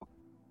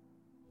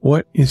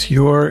What is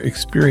your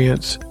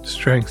experience,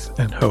 strength,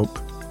 and hope?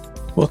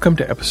 Welcome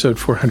to episode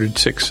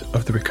 406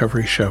 of The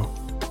Recovery Show.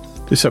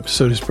 This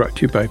episode is brought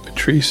to you by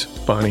Patrice,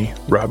 Bonnie,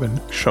 Robin,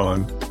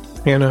 Sean,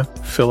 Hannah,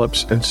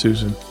 Phillips, and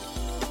Susan.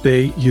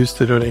 They used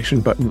the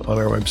donation button on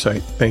our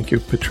website. Thank you,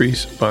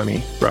 Patrice,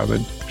 Bonnie,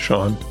 Robin,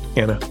 Sean,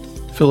 Hannah,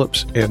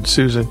 Phillips, and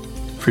Susan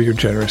for your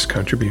generous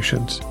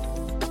contributions.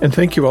 And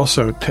thank you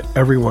also to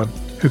everyone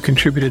who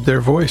contributed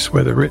their voice,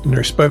 whether written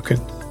or spoken.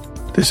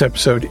 This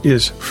episode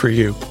is for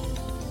you.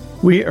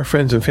 We are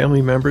friends and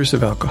family members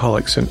of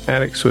alcoholics and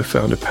addicts who have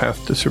found a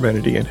path to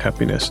serenity and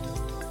happiness.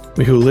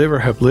 We who live or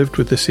have lived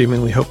with the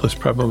seemingly hopeless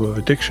problem of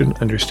addiction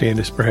understand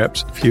as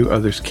perhaps few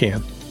others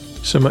can.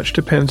 So much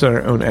depends on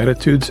our own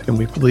attitudes, and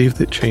we believe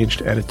that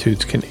changed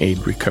attitudes can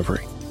aid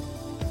recovery.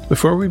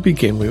 Before we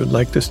begin, we would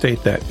like to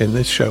state that in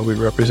this show we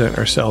represent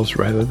ourselves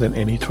rather than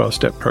any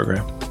 12-step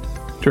program.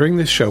 During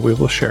this show, we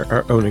will share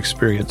our own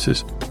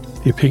experiences.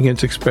 The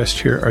opinions expressed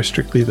here are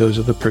strictly those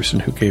of the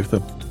person who gave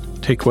them.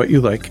 Take what you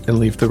like and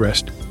leave the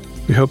rest.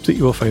 We hope that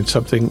you will find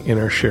something in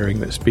our sharing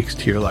that speaks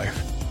to your life.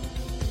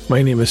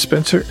 My name is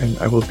Spencer, and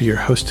I will be your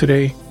host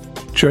today.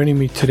 Joining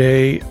me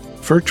today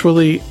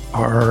virtually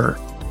are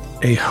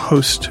a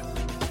host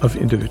of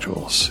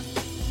individuals.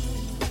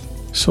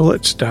 So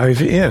let's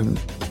dive in.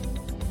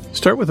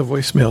 Start with a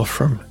voicemail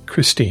from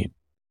Christine.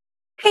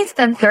 Hey,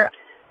 Spencer.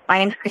 My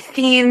name's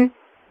Christine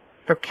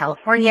from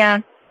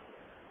California,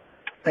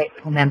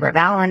 grateful member of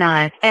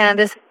Al-Anon. And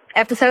this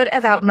episode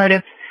about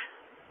motive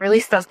really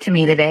spoke to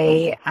me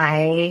today.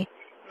 I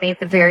made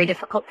the very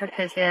difficult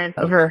decision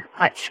over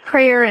much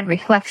prayer and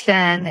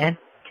reflection and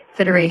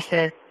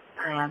consideration.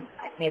 I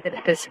made the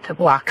decision to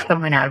block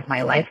someone out of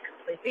my life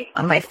completely.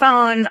 On my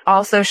phone,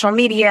 all social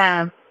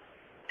media,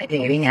 a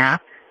dating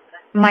app.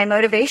 My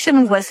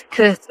motivation was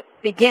to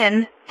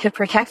begin to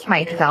protect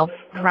myself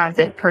from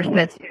this person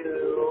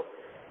who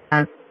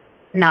has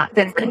not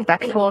been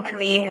respectful to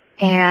me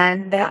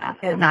and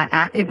has not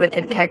acted with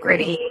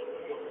integrity.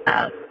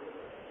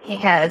 He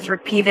has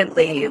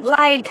repeatedly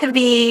lied to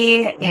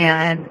me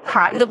and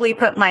possibly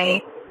put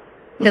my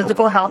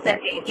physical health in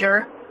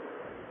danger.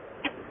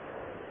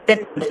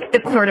 Been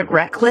sort of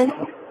reckless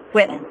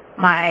with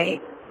my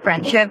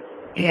friendship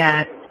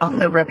and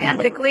also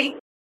romantically.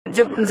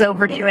 It was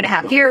over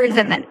 2.5 years,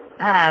 and then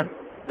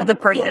the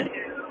person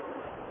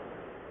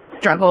who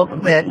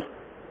struggled with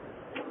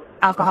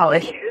alcohol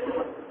issues.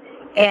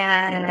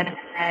 And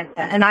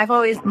I've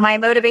always, my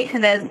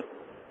motivation is,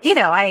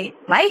 I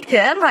liked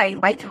him. I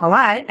liked him a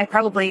lot. I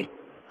probably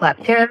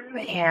loved him.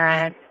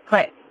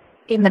 But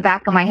in the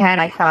back of my head,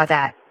 I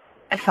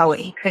saw what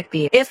he could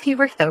be if he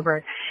were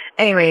sober.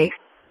 Anyway,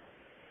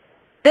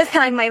 this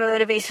time my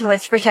motivation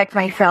was to protect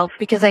myself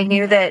because I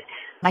knew that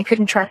I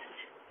couldn't trust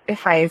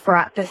if I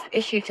brought this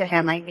issue to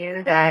him. I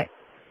knew that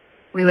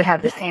we would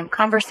have the same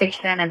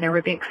conversation and there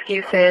would be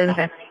excuses,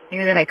 and I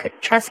knew that I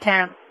couldn't trust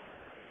him.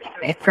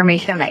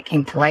 Information that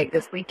came to light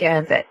this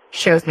weekend that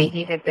shows me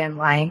he had been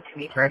lying to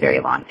me for a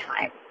very long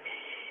time.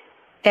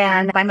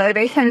 And my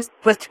motivation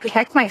was to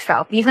protect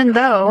myself, even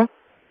though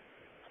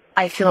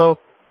I feel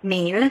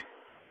mean,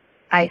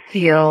 I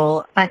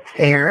feel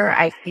unfair,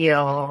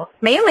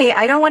 mainly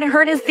I don't want to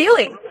hurt his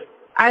feelings.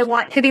 I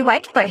want to be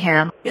liked by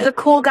him. He's a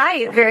cool guy,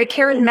 he's very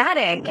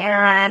charismatic,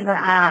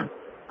 and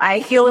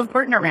I feel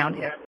important around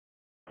him.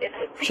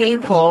 It's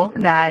painful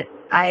that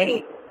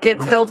I did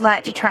so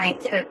much trying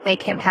to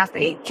make him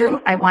happy.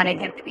 True, I wanted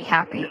him to be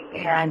happy,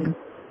 and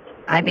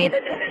I made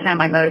it, and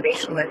my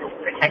motivation was to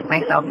protect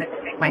myself and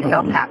to make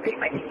myself happy,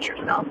 my future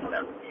self. So.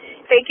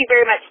 Thank you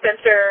very much,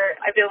 Spencer.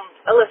 I've been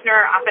a listener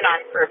off and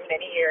on for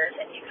many years,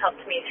 and you've helped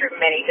me through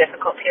many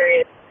difficult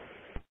periods.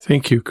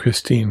 Thank you,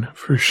 Christine,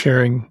 for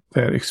sharing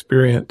that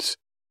experience.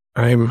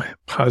 I'm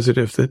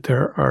positive that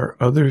there are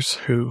others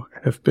who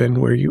have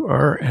been where you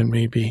are, and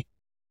maybe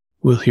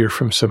we'll hear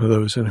from some of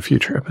those in a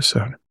future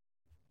episode.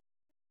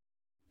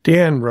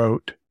 Dan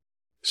wrote,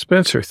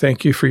 Spencer,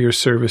 thank you for your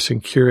service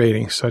in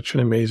curating such an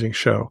amazing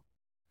show.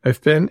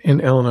 I've been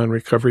in Al-Anon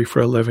recovery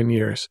for 11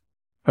 years.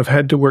 I've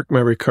had to work my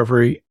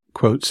recovery,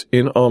 quotes,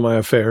 in all my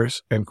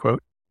affairs, end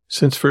quote,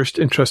 since first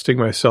entrusting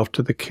myself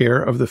to the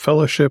care of the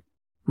fellowship,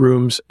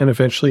 rooms, and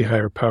eventually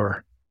higher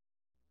power.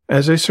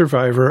 As a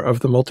survivor of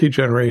the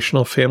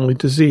multi-generational family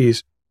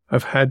disease,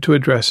 I've had to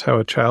address how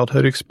a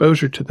childhood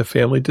exposure to the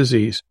family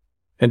disease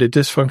and a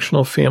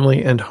dysfunctional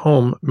family and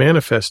home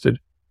manifested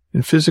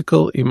in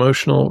physical,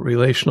 emotional,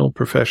 relational,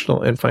 professional,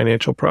 and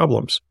financial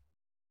problems.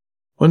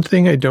 One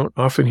thing I don't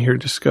often hear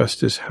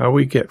discussed is how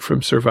we get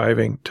from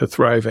surviving to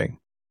thriving.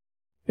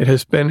 It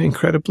has been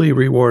incredibly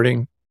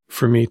rewarding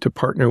for me to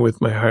partner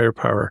with my higher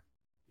power,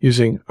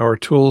 using our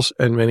tools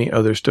and many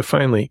others to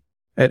finally,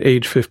 at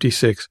age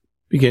 56,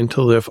 begin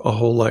to live a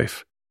whole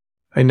life.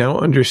 I now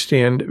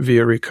understand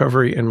via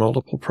recovery and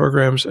multiple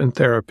programs and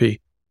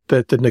therapy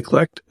that the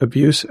neglect,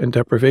 abuse, and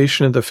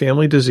deprivation of the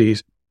family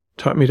disease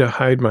taught me to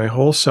hide my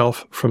whole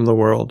self from the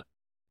world.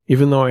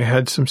 Even though I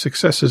had some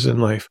successes in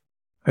life,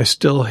 I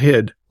still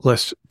hid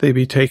lest they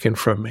be taken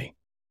from me.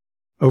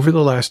 Over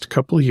the last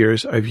couple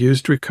years, I've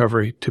used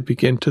recovery to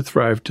begin to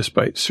thrive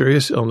despite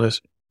serious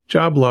illness,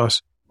 job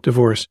loss,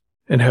 divorce,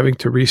 and having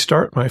to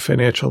restart my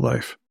financial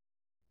life.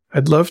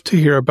 I'd love to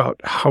hear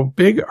about how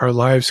big our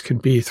lives can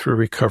be through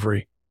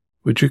recovery.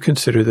 Would you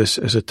consider this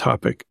as a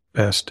topic?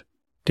 Best,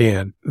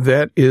 Dan.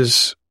 That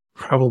is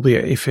probably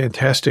a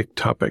fantastic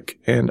topic,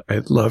 and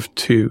I'd love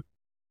to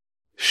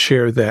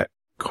share that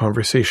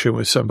conversation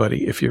with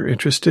somebody. If you're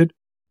interested,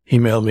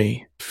 email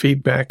me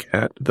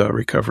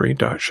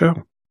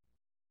feedback@therecovery.show.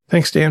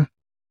 Thanks, Dan.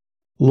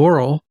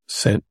 Laurel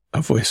sent a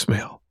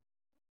voicemail.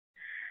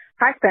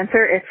 Hi,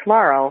 Spencer. It's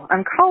Laurel.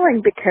 I'm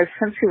calling because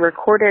since we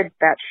recorded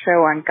that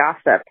show on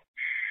gossip,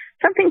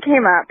 something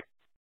came up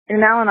in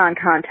an Al-Anon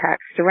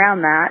context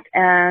around that,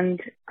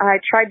 and I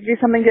tried to do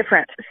something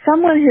different.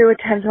 Someone who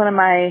attends one of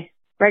my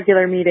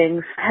regular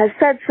meetings has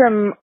said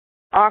some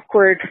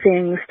awkward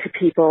things to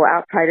people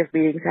outside of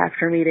meetings,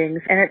 after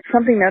meetings, and it's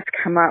something that's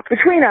come up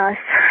between us.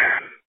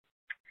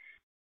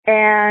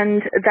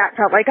 And that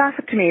felt like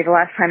gossip to me the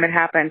last time it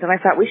happened. And I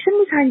thought we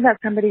shouldn't be talking about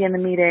somebody in the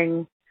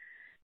meeting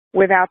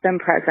without them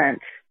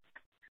present.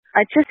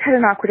 I just had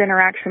an awkward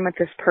interaction with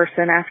this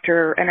person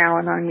after an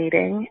Al-Anon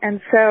meeting. And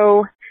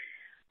so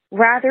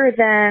rather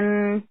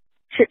than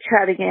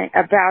chit-chatting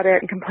about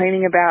it and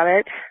complaining about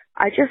it,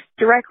 I just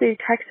directly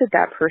texted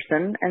that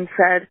person and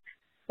said,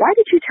 "Why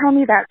did you tell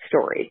me that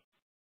story?"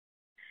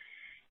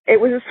 It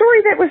was a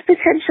story that was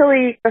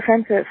potentially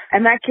offensive,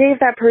 and that gave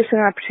that person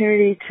an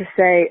opportunity to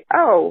say,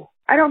 "Oh,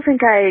 I don't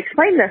think I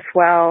explained this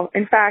well.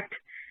 In fact,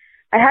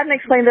 I hadn't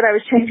explained that I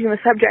was changing the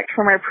subject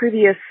from our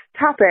previous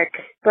topic,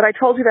 but I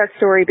told you that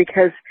story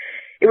because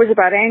it was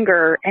about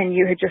anger, and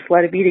you had just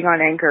led a meeting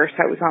on anger,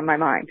 so it was on my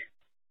mind."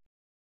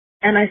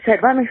 And I said,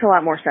 "That makes a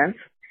lot more sense."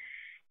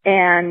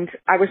 And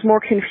I was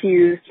more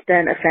confused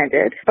than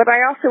offended. But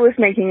I also was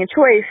making a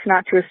choice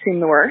not to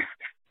assume the worst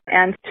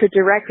and to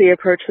directly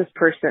approach this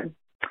person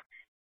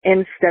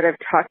instead of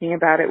talking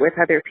about it with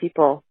other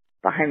people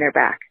behind their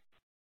back.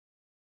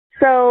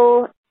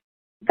 So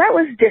that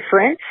was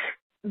different.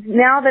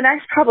 Now the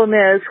next problem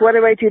is, what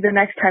do I do the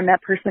next time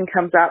that person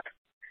comes up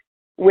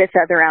with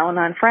other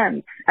Al-Anon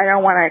friends? I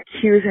don't want to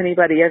accuse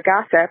anybody of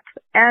gossip.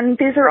 And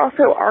these are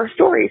also our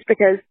stories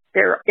because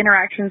they're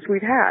interactions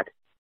we've had.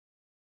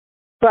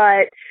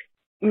 But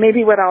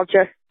maybe what I'll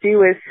just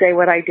do is say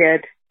what I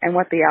did and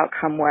what the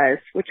outcome was,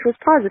 which was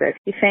positive.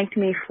 He thanked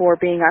me for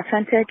being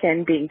authentic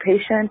and being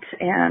patient.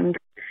 And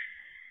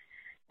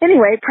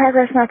anyway,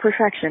 progress, not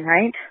perfection,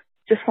 right?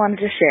 Just wanted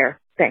to share.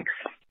 Thanks.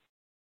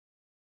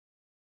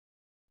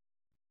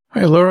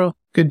 Hi, Laurel.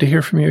 Good to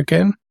hear from you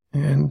again.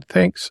 And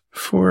thanks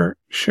for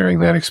sharing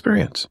that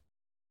experience.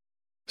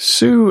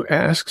 Sue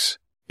asks,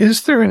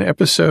 is there an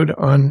episode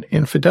on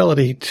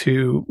infidelity,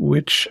 to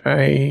which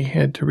I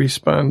had to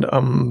respond,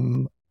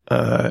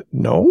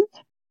 no.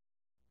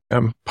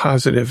 I'm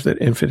positive that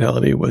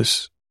infidelity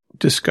was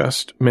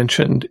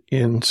mentioned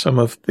in some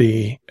of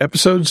the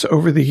episodes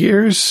over the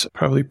years,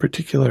 probably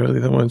particularly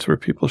the ones where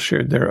people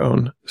shared their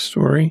own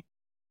story.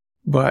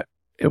 But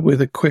with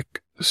a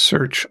quick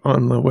search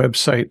on the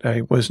website,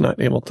 I was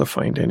not able to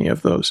find any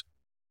of those.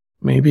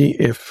 Maybe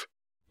if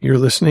you're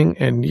listening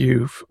and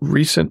you've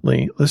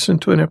recently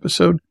listened to an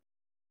episode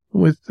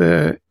with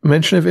the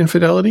mention of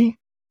infidelity,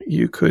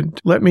 you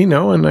could let me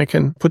know and I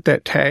can put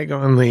that tag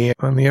on the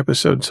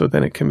episode so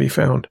then it can be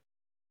found.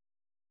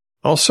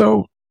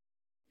 Also,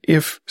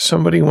 if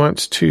somebody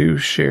wants to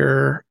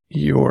share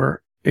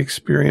your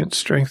experience,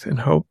 strength,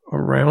 and hope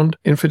around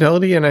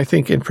infidelity, and I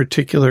think in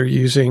particular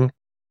using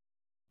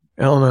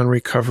Al-Anon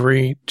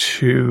recovery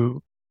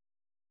to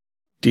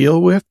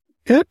deal with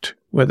it,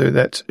 whether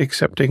that's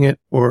accepting it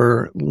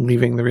or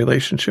leaving the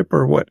relationship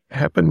or what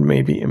happened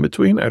maybe in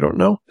between, I don't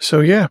know.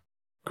 So yeah,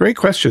 great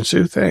question,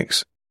 Sue.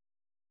 Thanks.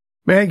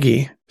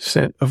 Maggie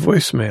sent a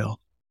voicemail.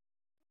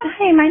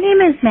 Hi, my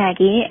name is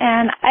Maggie,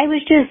 and I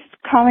was just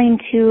calling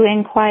to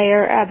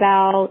inquire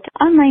about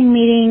online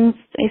meetings,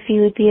 if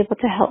you would be able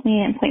to help me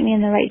and point me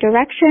in the right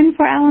direction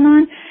for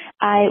Al-Anon.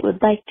 I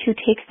would like to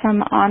take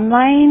some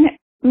online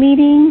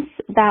meetings.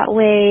 That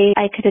way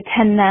I could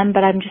attend them,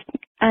 but I'm just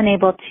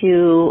unable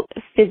to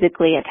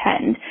physically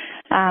attend.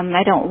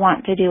 I don't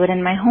want to do it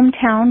in my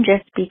hometown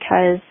just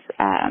because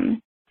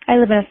I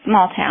live in a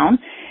small town,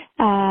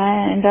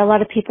 and a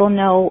lot of people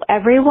know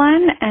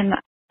everyone, and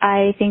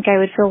I think I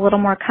would feel a little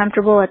more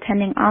comfortable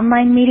attending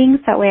online meetings.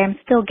 That way I'm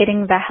still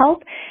getting the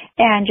help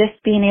and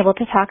just being able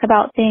to talk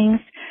about things,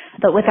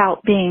 but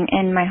without being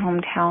in my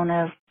hometown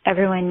of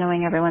everyone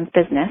knowing everyone's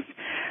business.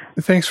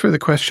 Thanks for the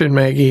question,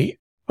 Maggie.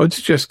 I would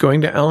suggest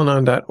going to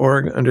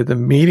alanon.org. Under the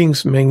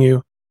meetings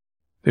menu,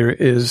 there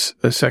is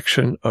a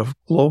section of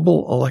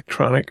global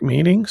electronic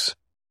meetings.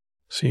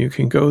 So you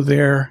can go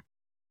there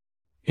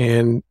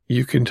and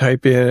you can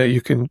type in, you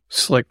can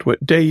select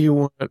what day you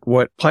want,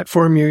 what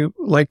platform you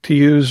like to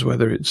use,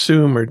 whether it's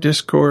Zoom or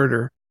Discord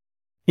or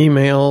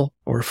email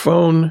or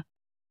phone.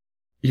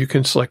 You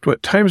can select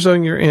what time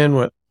zone you're in,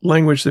 what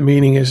language the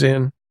meeting is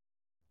in,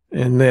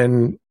 and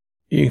then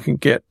you can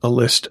get a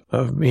list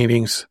of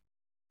meetings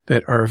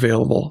that are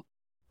available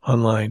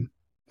online.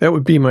 That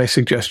would be my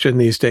suggestion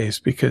these days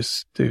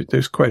because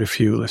there's quite a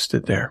few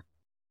listed there.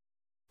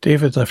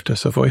 David left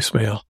us a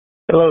voicemail.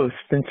 Hello,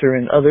 Spencer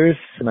and others.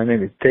 My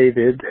name is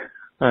David.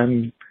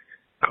 I'm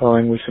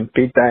calling with some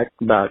feedback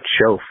about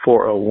show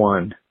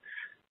 401.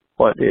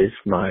 What is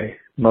my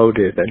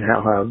motive and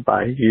how have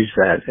I used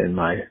that in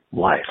my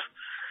life?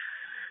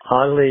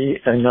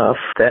 Oddly enough,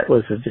 that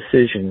was a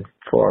decision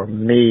for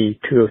me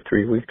 2 or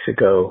 3 weeks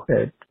ago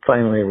that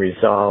finally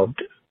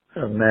resolved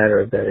a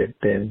matter that had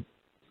been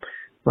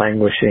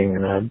languishing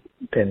and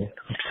I've been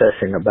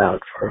obsessing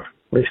about for at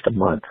least a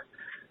month.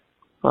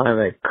 I'm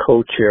a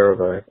co-chair of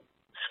a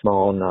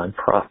small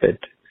nonprofit.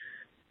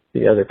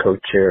 The other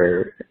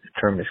co-chair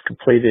term is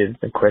completed.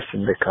 The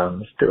question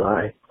becomes, do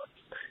I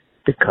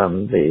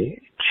become the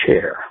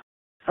chair?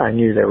 I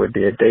knew there would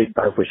be a date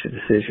by which a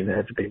decision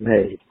had to be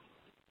made.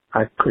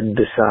 I couldn't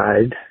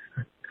decide.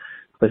 I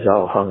was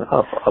all hung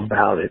up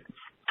about it.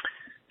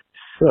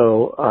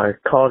 So I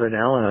called an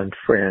Al-Anon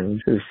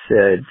friend who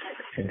said,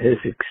 in his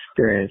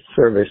experience,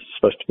 service is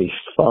supposed to be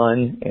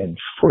fun and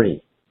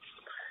free.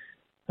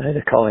 I had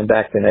to call him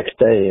back the next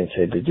day and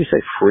say, did you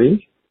say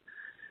free?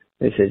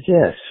 He said,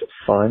 yes,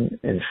 fun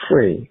and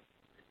free.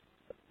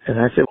 And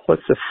I said,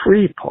 what's the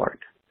free part?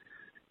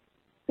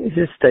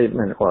 His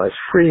statement was,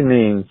 free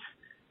means,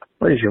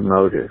 what is your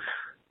motive?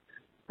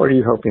 What are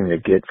you hoping to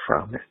get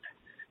from it?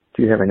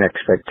 Do you have an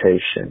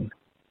expectation?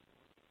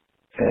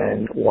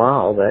 And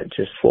wow, that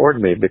just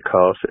floored me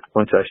because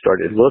once I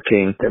started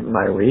looking at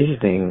my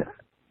reasoning,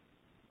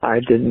 I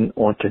didn't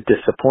want to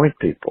disappoint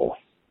people.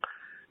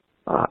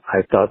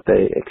 I thought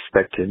they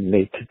expected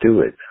me to do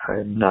it.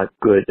 I'm not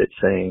good at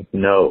saying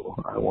no.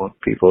 I want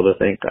people to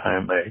think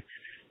I'm a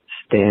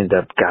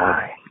stand-up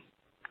guy.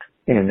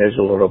 And there's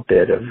a little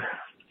bit of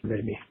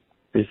maybe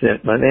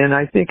resentment. And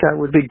I think I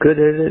would be good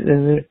at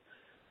it.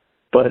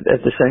 But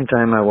at the same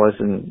time,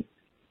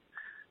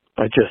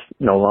 I just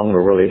no longer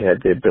really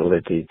had the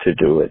ability to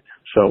do it.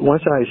 So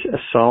once I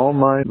saw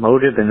my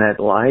motive in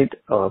that light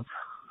of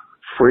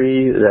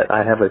free, that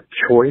I have a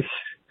choice,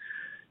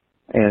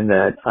 and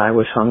that I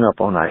was hung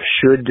up on I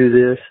should do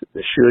this,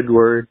 the should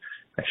word,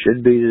 I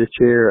should be the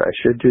chair, I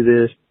should do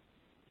this.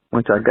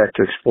 Once I got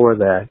to explore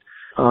that,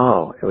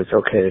 it was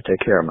okay to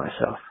take care of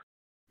myself.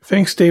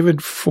 Thanks,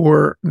 David,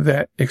 for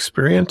that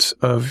experience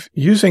of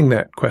using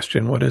that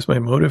question, what is my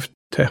motive,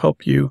 to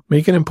help you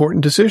make an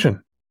important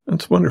decision.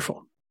 That's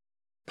wonderful.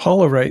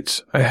 Paula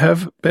writes, I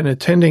have been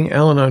attending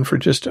Al-Anon for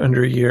just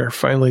under a year.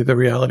 Finally, the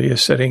reality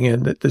is setting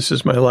in that this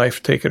is my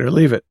life, take it or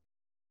leave it.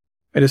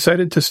 I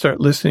decided to start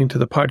listening to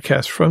the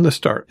podcast from the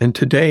start, and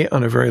today,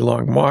 on a very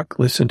long walk,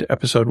 listened to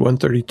episode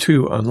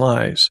 132 on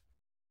lies.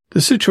 The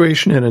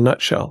situation in a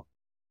nutshell.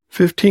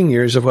 15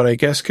 years of what I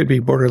guess could be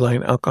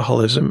borderline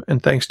alcoholism,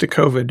 and thanks to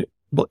COVID,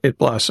 it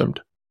blossomed.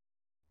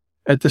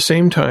 At the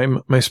same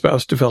time, my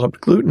spouse developed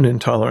gluten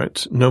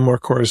intolerance, no more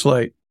Coors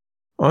Light,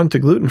 on to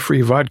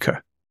gluten-free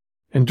vodka.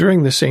 And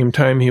during the same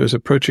time, he was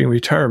approaching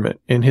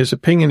retirement. In his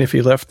opinion, if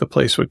he left, the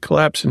place would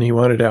collapse and he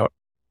wanted out.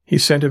 He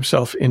sent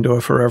himself into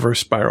a forever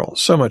spiral.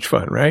 So much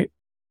fun, right?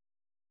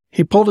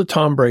 He pulled a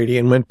Tom Brady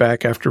and went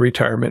back after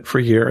retirement for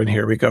a year, and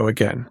here we go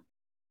again.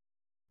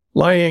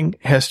 Lying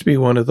has to be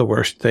one of the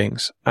worst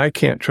things. I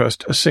can't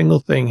trust a single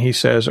thing he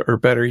says, or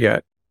better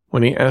yet,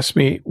 when he asks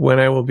me when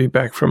I will be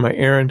back from my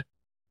errand,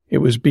 it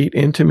was beat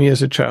into me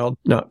as a child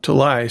not to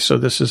lie, so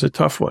this is a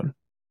tough one.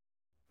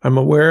 I'm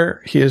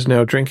aware he is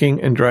now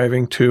drinking and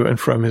driving to and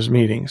from his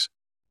meetings.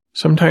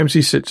 Sometimes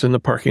he sits in the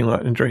parking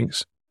lot and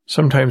drinks.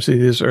 Sometimes he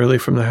is early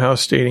from the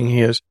house, stating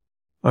he is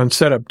on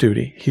setup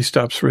duty. He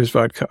stops for his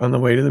vodka on the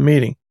way to the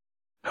meeting.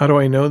 How do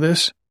I know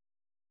this?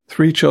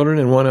 3 children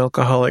and 1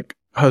 alcoholic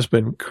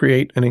husband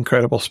create an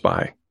incredible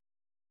spy.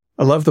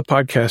 I love the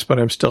podcast, but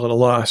I'm still at a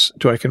loss.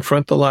 Do I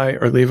confront the lie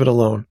or leave it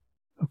alone?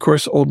 Of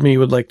course, old me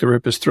would like to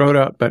rip his throat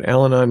out, but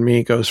Al-Anon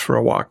me goes for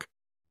a walk.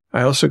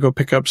 I also go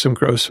pick up some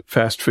gross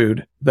fast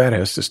food. That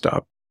has to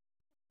stop.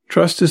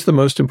 Trust is the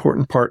most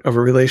important part of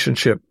a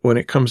relationship when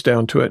it comes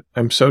down to it.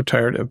 I'm so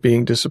tired of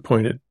being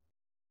disappointed.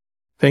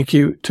 Thank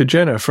you to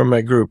Jenna from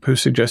my group who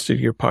suggested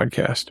your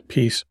podcast.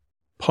 Peace.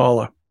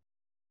 Paula.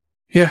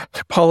 Yeah,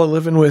 Paula,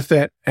 living with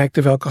that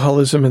active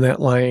alcoholism and that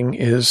lying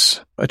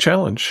is a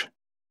challenge.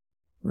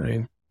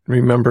 I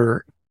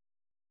remember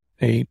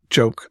a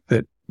joke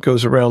that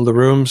goes around the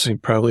rooms. You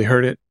probably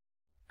heard it.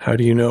 How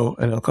do you know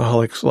an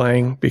alcoholic's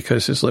lying?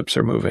 Because his lips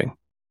are moving.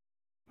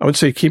 I would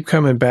say keep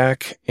coming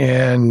back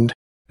and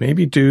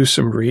maybe do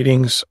some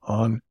readings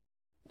on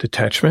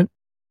detachment.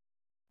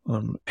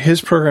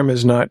 His program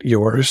is not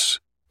yours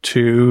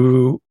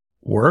to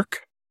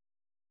work,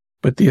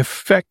 but the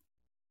effect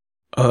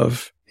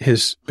of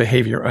his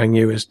behavior on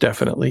you is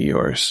definitely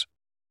yours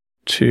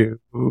to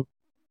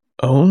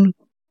own,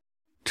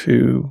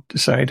 to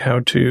decide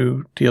how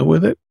to deal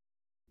with it.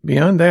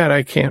 Beyond that,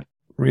 I can't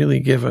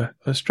really give a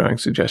strong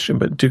suggestion,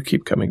 but do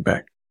keep coming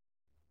back.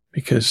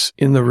 Because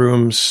in the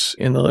rooms,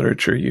 in the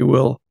literature, you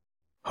will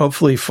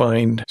hopefully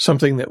find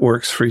something that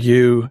works for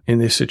you in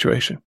this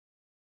situation.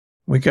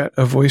 We got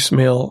a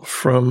voicemail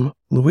from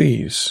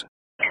Louise.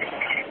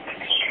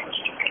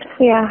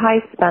 Yeah, hi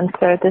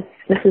Spencer.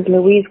 This is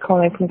Louise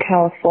calling from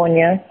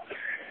California.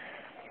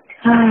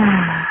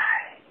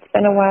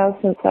 been a while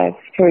since I've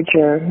heard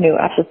your new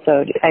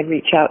episode. I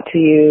reach out to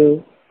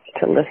you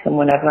to listen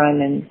whenever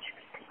I'm in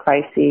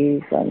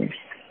crises, and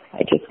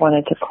I just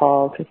wanted to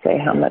call to say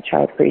how much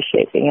I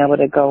appreciate being able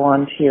to go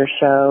on to your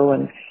show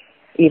and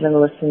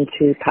even listen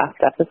to past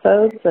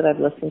episodes that I've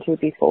listened to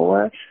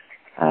before.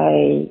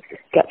 I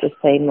get the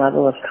same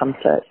level of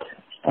comfort,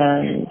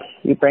 and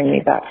you bring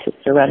me back to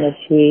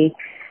serenity.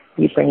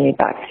 You bring me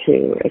back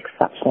to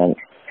acceptance.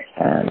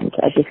 And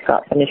I just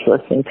got finished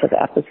listening to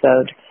the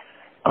episode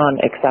on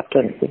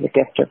acceptance as a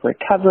gift of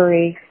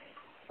recovery.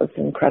 It was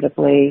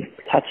incredibly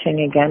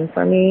touching again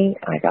for me.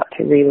 I got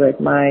to relive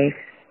my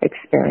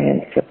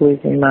experience of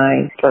losing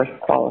my first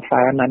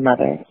qualifier, my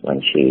mother,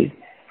 when she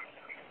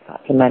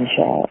got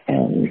dementia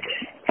and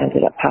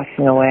ended up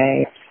passing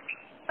away.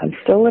 I'm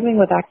still living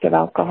with active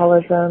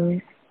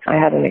alcoholism. I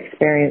had an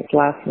experience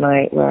last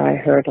night where I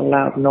heard a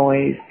loud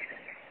noise.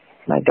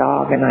 My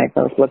dog and I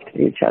both looked at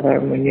each other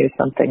and we knew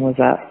something was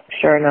up.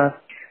 Sure enough,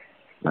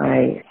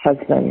 my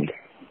husband,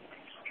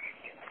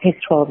 he's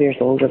 12 years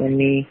older than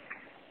me,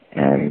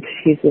 and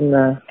he's in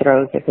the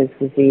throes of his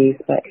disease,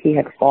 but he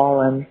had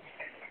fallen.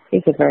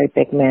 He's a very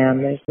big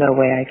man. There's no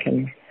way I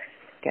can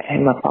get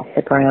him up off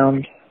the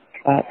ground,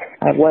 but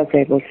I was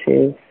able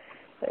to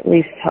at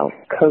least help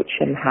coach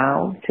him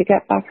how to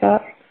get back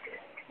up.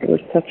 It was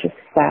such a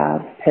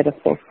sad,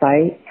 pitiful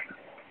sight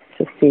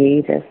to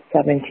see this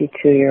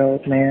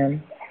 72-year-old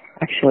man.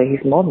 Actually,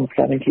 he's more than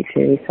 72.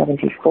 He's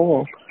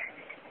 74.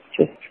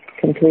 Just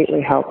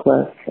completely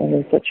helpless and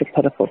in such a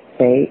pitiful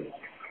state.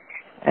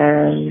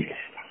 And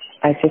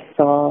I just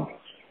saw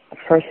a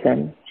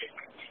person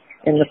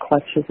in the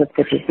clutches of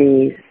the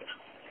disease,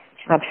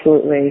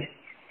 absolutely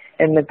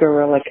in the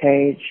gorilla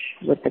cage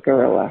with the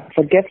gorilla.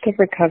 The gift of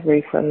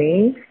recovery for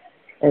me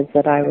is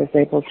that I was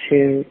able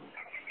to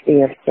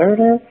be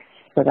assertive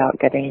without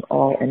getting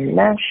all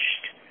enmeshed,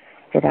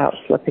 without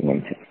slipping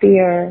into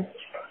fear,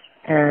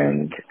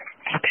 and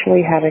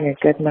actually having a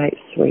good night's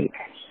sleep.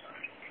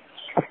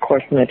 Of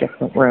course, in a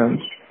different room.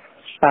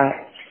 But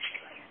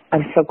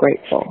I'm so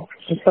grateful.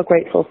 I'm so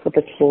grateful for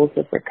the tools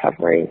of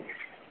recovery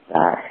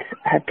that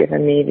have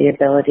given me the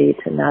ability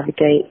to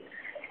navigate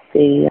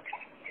the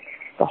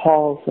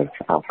halls of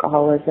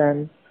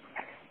alcoholism.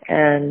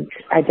 And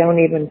I don't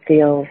even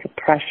feel the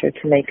pressure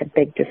to make a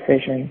big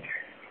decision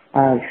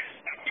of,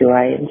 do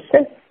I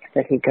insist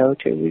that he go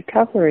to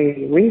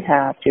recovery,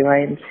 rehab? Do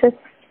I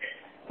insist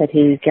that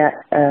he get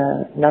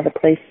another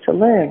place to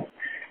live?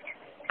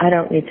 I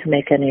don't need to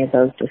make any of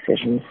those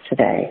decisions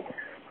today.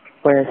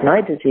 Whereas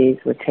my disease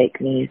would take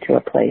me to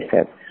a place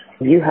of,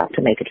 you have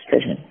to make a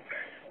decision.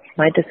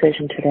 My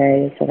decision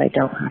today is that I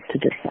don't have to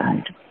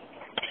decide.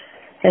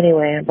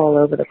 Anyway, I'm all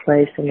over the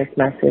place in this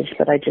message,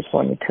 but I just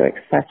wanted to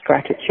express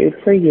gratitude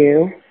for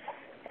you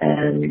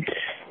and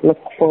look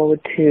forward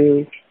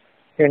to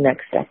your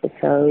next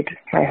episode.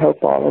 I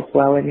hope all is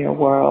well in your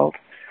world,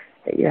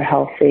 that you're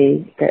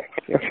healthy, that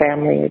your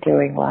family are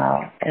doing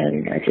well,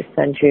 and I just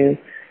send you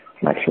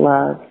much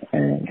love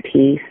and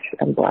peace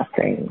and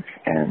blessings.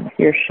 And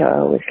your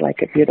show is like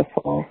a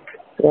beautiful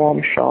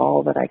warm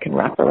shawl that I can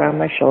wrap around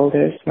my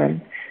shoulders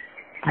when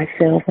I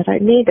feel that I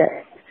need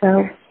it.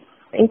 So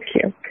thank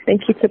you.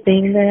 Thank you for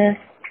being there,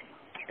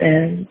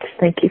 and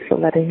thank you for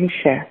letting me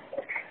share.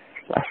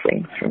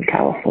 Blessings from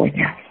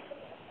California.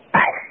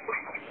 Bye.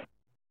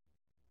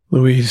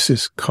 Louise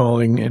is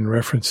calling in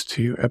reference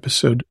to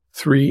episode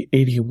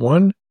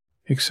 381,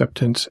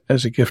 Acceptance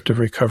as a Gift of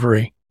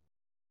Recovery.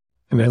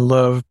 And I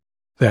love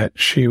that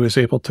she was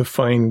able to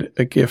find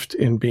a gift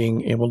in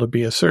being able to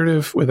be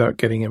assertive without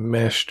getting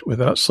enmeshed,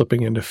 without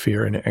slipping into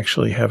fear, and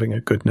actually having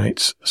a good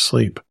night's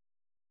sleep.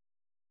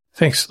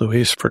 Thanks,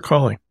 Louise, for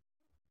calling.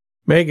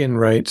 Megan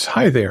writes,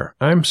 "Hi there.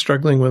 I'm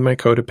struggling with my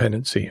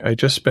codependency. I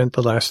just spent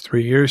the last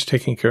 3 years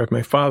taking care of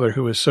my father,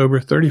 who was sober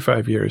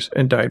 35 years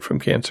and died from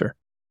cancer.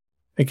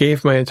 I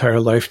gave my entire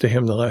life to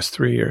him the last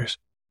 3 years.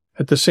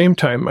 At the same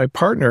time, my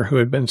partner, who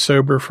had been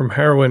sober from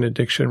heroin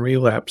addiction,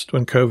 relapsed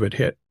when COVID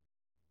hit.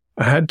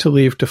 I had to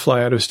leave to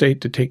fly out of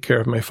state to take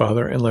care of my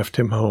father and left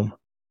him home.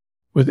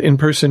 With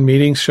in-person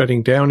meetings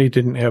shutting down, he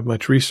didn't have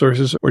much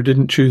resources or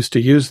didn't choose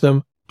to use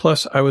them.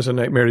 Plus, I was a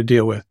nightmare to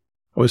deal with.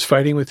 I was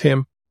fighting with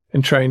him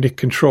and trying to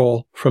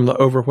control from the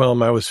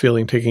overwhelm I was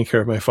feeling taking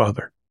care of my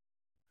father.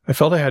 I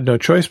felt I had no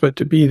choice but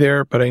to be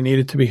there, but I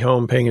needed to be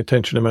home paying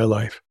attention to my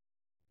life.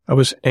 I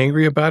was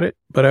angry about it,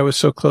 but I was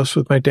so close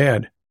with my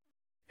dad.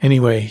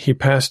 Anyway, he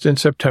passed in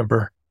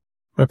September.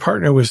 My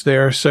partner was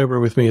there, sober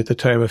with me at the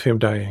time of him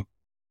dying.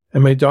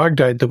 And my dog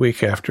died the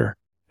week after.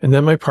 And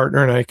then my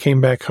partner and I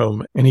came back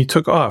home, and he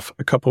took off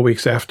a couple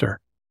weeks after.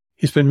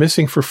 He's been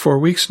missing for 4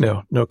 weeks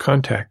now, no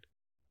contact.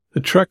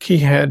 The truck he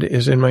had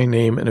is in my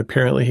name, and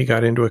apparently he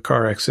got into a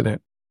car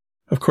accident.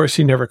 Of course,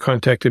 he never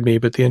contacted me,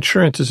 but the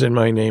insurance is in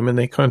my name, and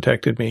they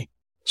contacted me,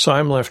 so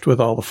I'm left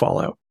with all the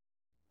fallout.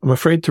 I'm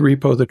afraid to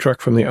repo the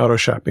truck from the auto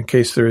shop in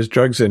case there is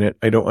drugs in it.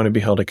 I don't want to be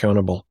held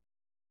accountable.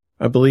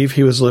 I believe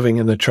he was living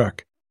in the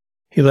truck.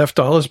 He left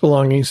all his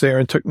belongings there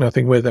and took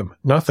nothing with him.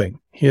 Nothing.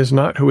 He is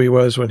not who he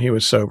was when he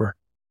was sober.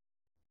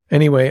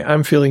 Anyway,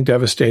 I'm feeling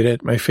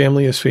devastated. My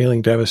family is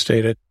feeling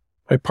devastated.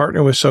 My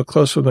partner was so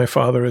close with my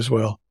father as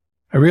well.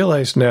 I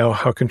realized now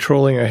how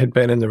controlling I had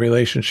been in the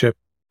relationship,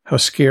 how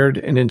scared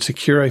and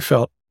insecure I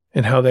felt,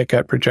 and how that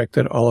got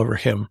projected all over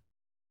him.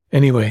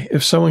 Anyway,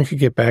 if someone could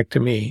get back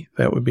to me,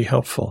 that would be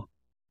helpful.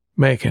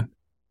 Megan,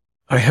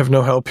 I have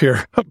no help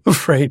here, I'm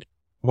afraid.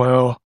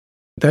 Wow,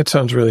 that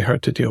sounds really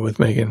hard to deal with,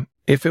 Megan.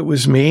 If it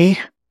was me,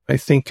 I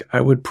think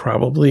I would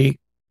probably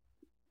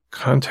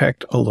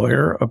contact a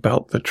lawyer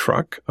about the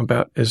truck,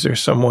 is there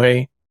some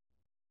way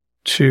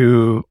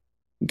to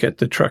get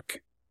the truck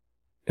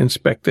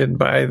inspected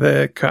by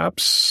the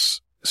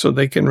cops so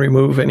they can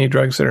remove any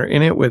drugs that are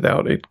in it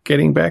without it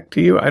getting back to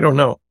you? I don't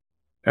know.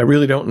 I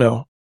really don't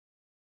know.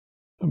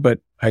 But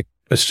I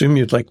assume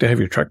you'd like to have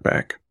your truck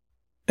back.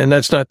 And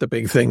that's not the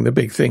big thing. The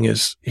big thing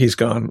is he's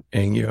gone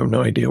and you have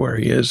no idea where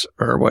he is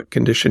or what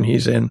condition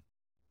he's in.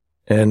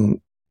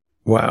 And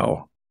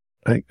wow,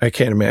 I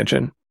can't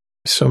imagine.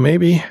 So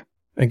maybe,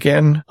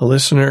 again, a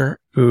listener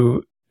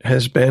who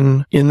has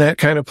been in that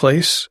kind of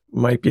place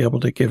might be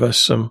able to give us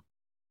some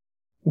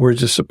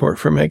words of support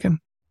for Megan.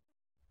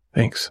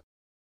 Thanks.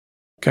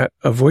 Got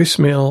a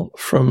voicemail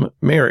from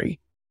Mary.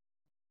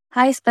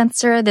 Hi,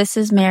 Spencer. This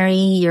is Mary,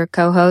 your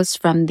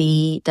co-host from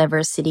the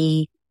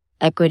Diversity,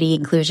 Equity,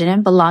 Inclusion,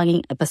 and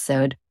Belonging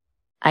episode.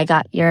 I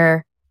got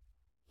your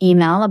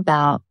email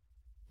about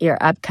your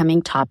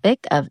upcoming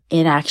topic of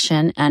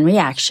inaction and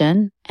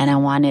reaction, and I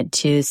wanted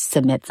to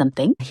submit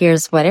something.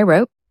 Here's what I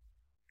wrote.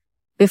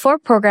 Before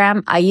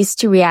program, I used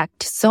to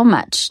react so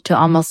much to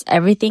almost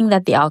everything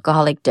that the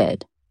alcoholic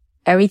did.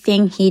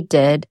 Everything he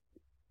did,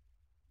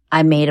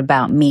 I made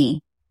about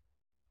me.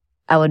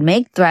 I would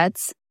make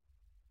threats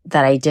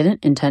that I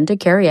didn't intend to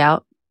carry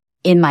out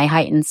in my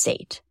heightened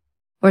state.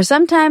 Or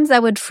sometimes I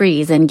would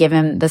freeze and give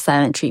him the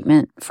silent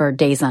treatment for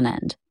days on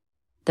end.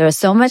 There was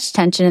so much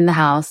tension in the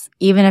house,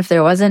 even if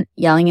there wasn't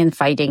yelling and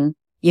fighting,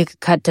 you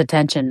could cut to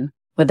tension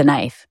with a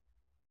knife.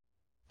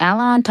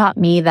 Al-Anon taught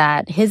me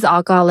that his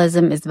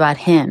alcoholism is about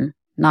him,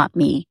 not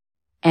me,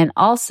 and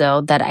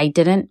also that I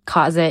didn't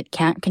cause it,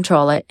 can't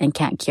control it, and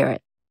can't cure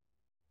it.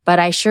 But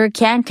I sure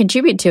can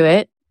contribute to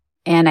it,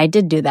 and I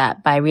did do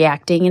that by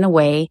reacting in a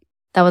way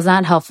that was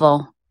not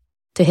helpful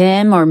to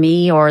him or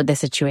me or the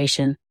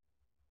situation.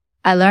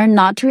 I learned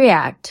not to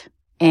react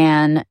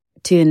and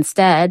to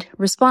instead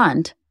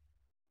respond.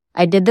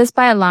 I did this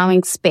by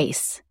allowing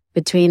space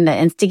between the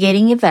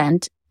instigating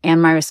event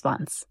and my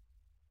response.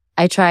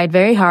 I tried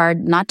very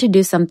hard not to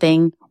do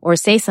something or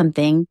say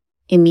something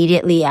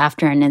immediately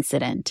after an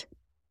incident.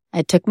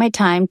 I took my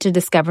time to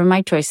discover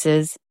my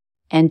choices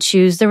and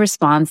choose the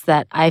response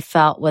that I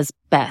felt was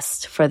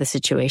best for the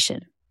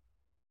situation.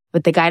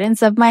 With the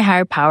guidance of my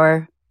higher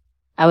power,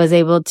 I was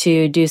able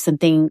to do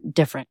something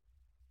different.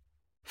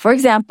 For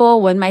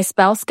example, when my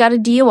spouse got a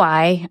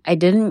DUI, I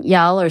didn't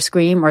yell or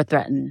scream or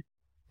threaten.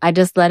 I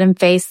just let him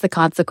face the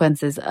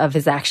consequences of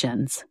his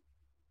actions.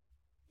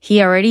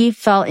 He already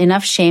felt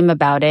enough shame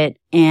about it,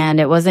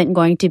 and it wasn't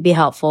going to be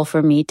helpful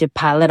for me to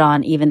pile it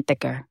on even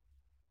thicker.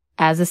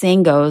 As the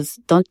saying goes,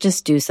 don't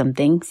just do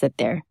something, sit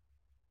there.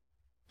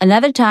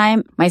 Another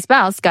time, my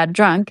spouse got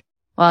drunk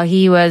while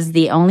he was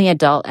the only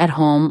adult at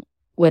home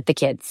with the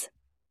kids.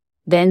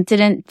 The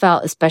incident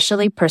felt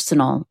especially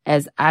personal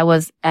as I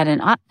was at an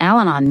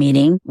Al-Anon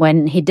meeting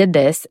when he did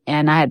this,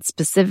 and I had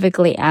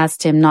specifically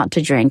asked him not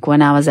to drink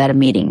when I was at a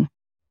meeting.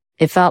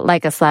 It felt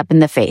like a slap in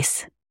the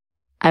face.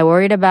 I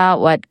worried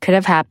about what could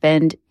have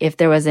happened if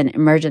there was an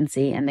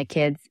emergency and the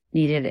kids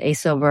needed a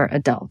sober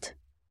adult.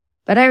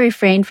 But I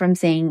refrained from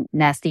saying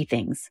nasty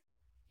things.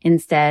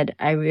 Instead,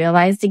 I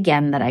realized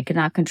again that I could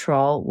not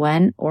control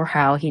when or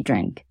how he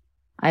drank.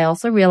 I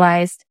also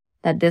realized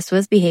that this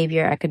was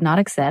behavior I could not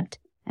accept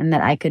and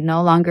that I could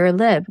no longer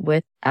live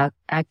with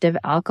active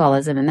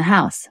alcoholism in the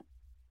house.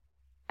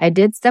 I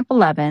did step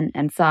 11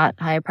 and sought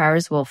higher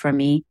power's will from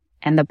me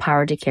and the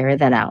power to carry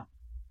that out.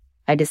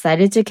 I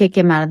decided to kick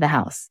him out of the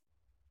house.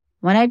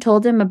 When I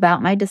told him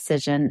about my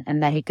decision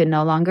and that he could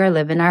no longer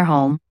live in our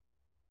home,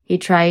 he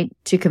tried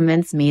to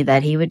convince me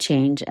that he would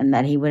change and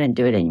that he wouldn't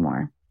do it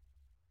anymore.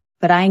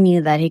 But I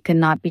knew that he could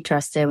not be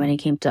trusted when it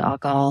came to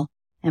alcohol,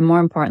 and more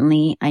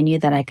importantly, I knew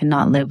that I could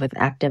not live with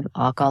active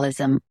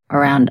alcoholism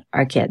around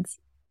our kids.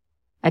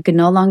 I could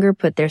no longer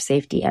put their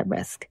safety at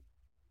risk.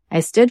 I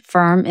stood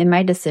firm in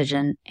my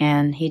decision,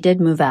 and he did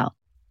move out.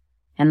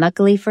 And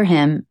luckily for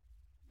him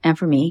and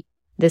for me,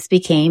 this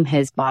became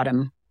his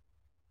bottom.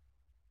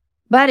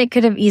 But it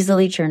could have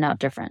easily turned out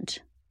different.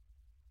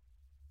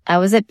 I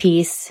was at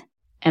peace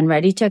and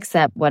ready to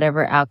accept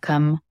whatever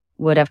outcome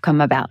would have come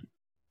about.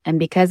 And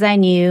because I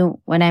knew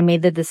when I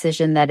made the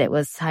decision that it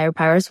was higher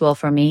power's will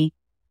for me,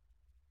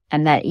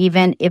 and that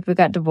even if we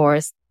got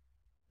divorced,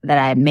 that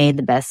I had made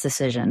the best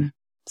decision.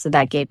 So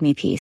that gave me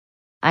peace.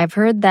 I've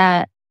heard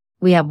that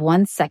we have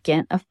 1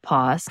 second of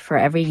pause for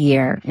every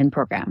year in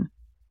program.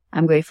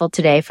 I'm grateful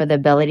today for the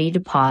ability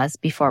to pause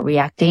before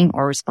reacting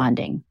or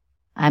responding.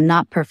 I'm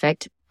not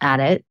perfect at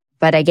it,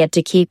 but I get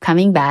to keep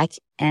coming back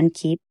and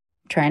keep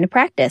trying to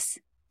practice.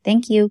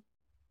 Thank you.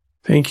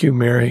 Thank you,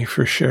 Mary,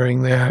 for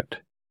sharing that.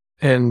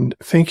 And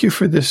thank you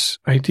for this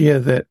idea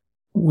that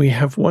we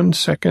have 1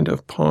 second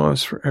of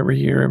pause for every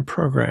year in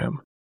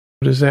program.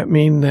 Does that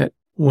mean that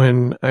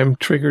when I'm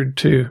triggered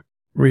to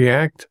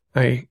react,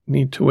 I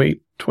need to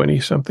wait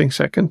 20-something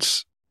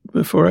seconds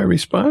before I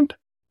respond?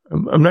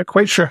 I'm not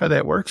quite sure how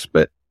that works,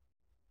 but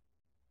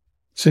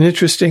it's an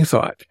interesting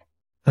thought.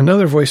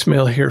 Another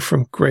voicemail here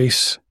from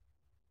Grace.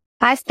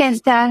 Hi,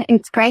 Spencer.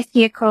 It's Grace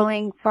here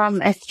calling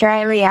from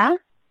Australia.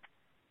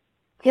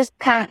 Just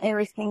currently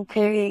listening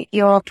to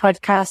your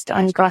podcast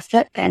on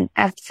gossip and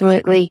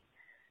absolutely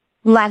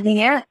loving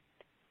it.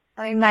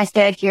 I'm in my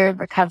 3rd year of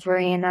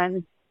recovery and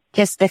I'm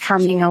just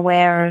becoming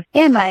aware of,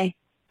 my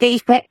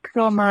defects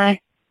or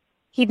my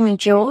hidden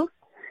jewels.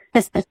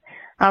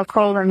 I'll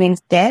call them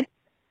instead.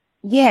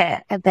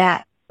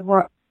 About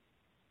what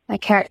my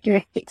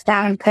characteristics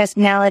are and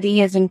personality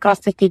is, and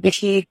gossip is a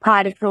huge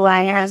part of who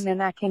I am,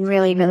 and I can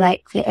really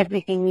relate to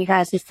everything you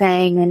guys are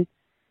saying. And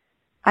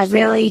I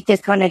really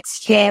just wanted to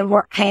share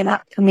what came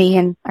up for me,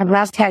 and I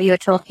loved how you were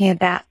talking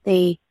about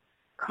the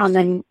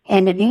common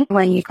enemy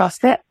when you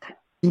gossip.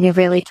 You're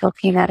really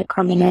talking about a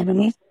common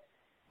enemy,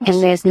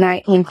 and there's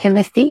no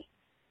intimacy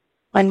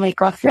when we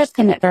gossip,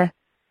 and it's a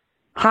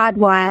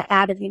hardwire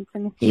out of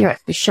intimacy, or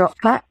it's a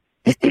shortcut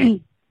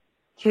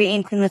to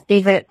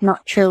intimacy, but it's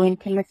not true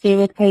intimacy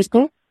with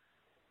people.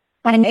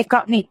 And it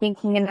got me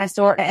thinking, and I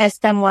thought, as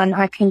someone,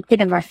 I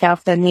consider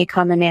myself a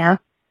newcomer now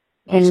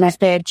in my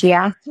 3rd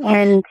year,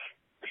 and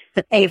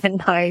even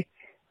though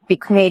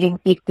big meetings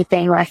used to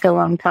seem like a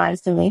long time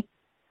to me,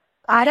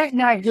 I don't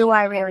know who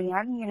I really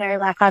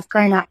am. I've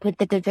grown up with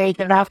the disease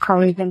of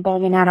alcoholism,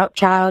 being an adult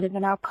child of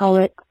an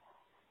alcoholic,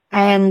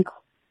 and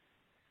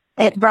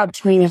it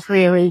robbed me of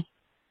really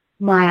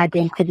my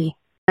identity.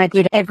 I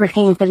did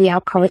everything for the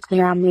alcoholics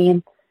around me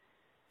and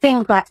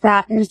things like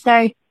that. And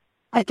so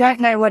I don't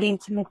know what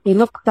intimacy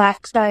looks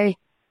like. So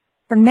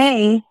for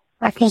me,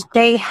 I can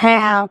see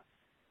how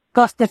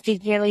gossip is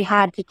really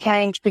hard to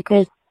change,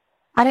 because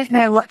I don't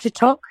know what to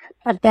talk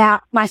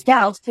about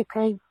myself,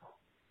 because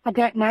I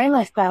don't know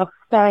myself.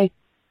 So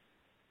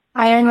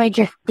I only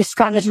just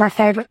discovered my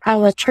favourite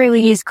colour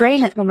truly is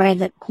green at the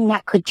moment, and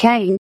that could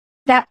change.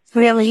 That's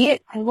really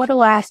it. And what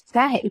do I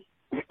say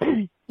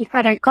if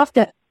I don't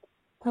gossip?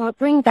 Well, it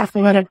brings up a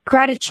lot of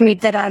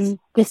gratitude that I'm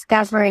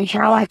discovering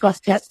how I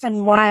gossip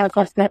and why I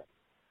gossip.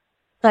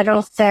 But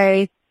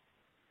also,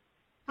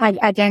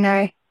 I don't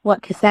know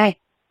what to say.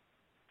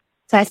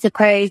 So I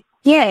suppose,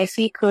 if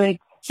you could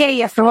share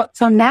your thoughts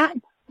on that,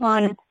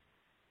 on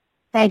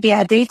maybe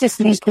I do just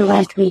need to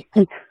learn to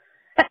listen.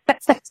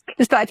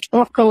 Because I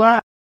talk a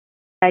lot.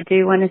 I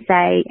do want to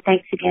say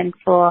thanks again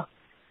for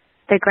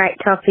the great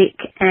topic,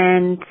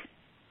 and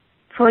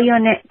for your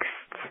next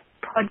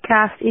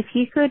podcast, if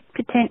you could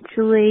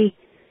potentially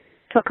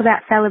talk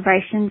about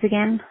celebrations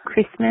again,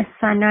 Christmas.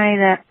 I know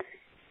that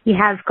you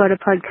have got a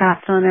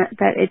podcast on it,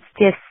 but it's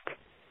just,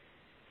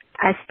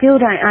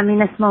 I'm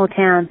in a small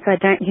town, so I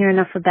don't hear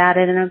enough about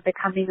it, and I'm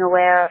becoming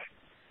aware of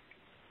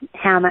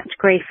how much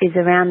grief is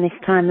around this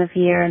time of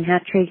year and how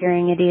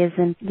triggering it is.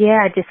 And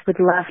I just would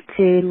love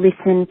to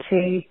listen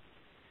to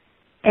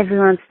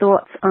everyone's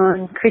thoughts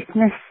on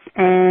Christmas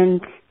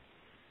and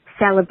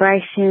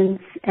celebrations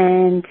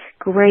and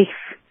grief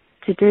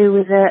to do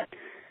with it,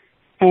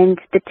 and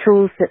the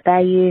tools that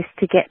they use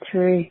to get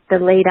through the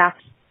lead up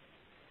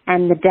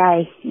and the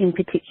day in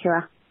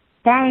particular.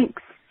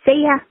 Thanks.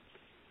 See ya.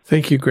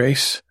 Thank you,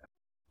 Grace.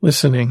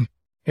 Listening.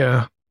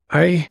 Yeah,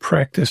 I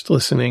practiced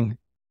listening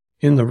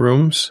in the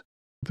rooms.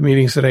 The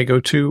meetings that I go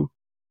to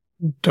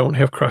don't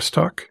have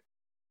crosstalk.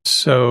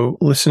 So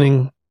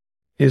listening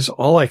is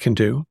all I can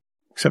do,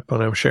 except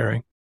when I'm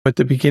sharing. At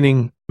the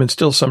beginning, and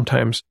still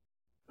sometimes,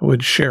 I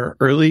would share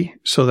early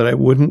so that I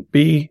wouldn't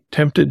be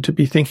tempted to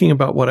be thinking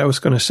about what I was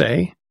going to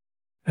say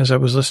as I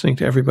was listening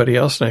to everybody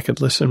else, and I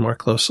could listen more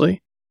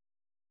closely.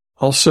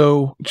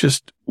 Also,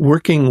 just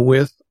working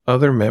with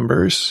other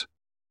members,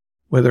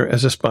 whether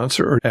as a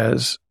sponsor or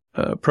as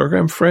a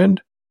program friend,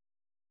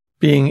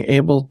 being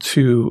able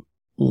to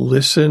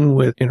listen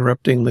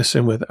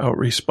without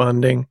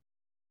responding.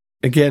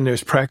 Again,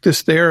 there's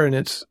practice there, and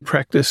it's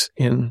practice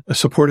in a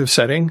supportive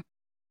setting.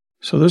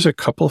 So there's a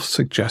couple of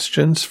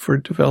suggestions for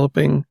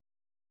developing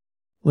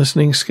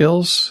listening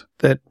skills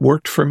that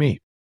worked for me.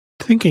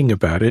 Thinking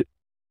about it,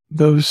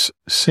 those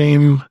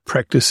same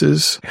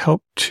practices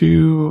help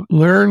to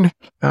learn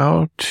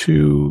how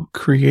to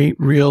create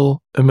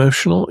real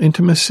emotional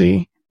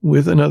intimacy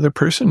with another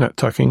person. Not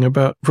talking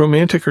about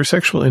romantic or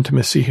sexual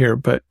intimacy here,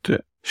 but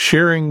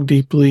sharing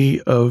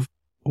deeply of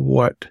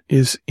what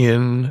is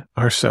in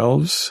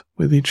ourselves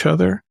with each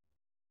other.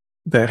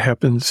 That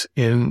happens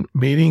in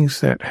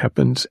meetings, that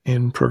happens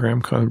in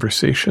program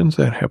conversations,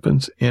 that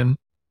happens in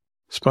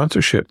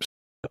sponsorships.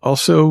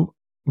 Also,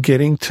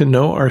 getting to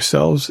know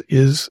ourselves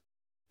is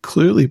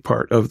clearly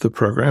part of the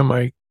program.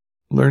 I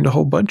learned a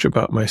whole bunch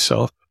about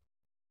myself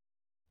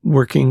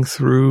working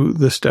through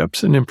the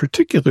steps, and in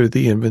particular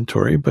the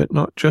inventory, but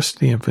not just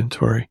the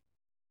inventory.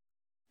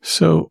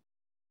 So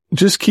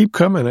just keep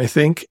coming, I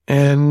think,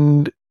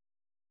 and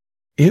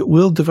it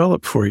will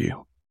develop for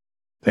you.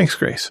 Thanks,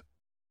 Grace.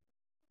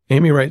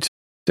 Amy writes,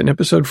 In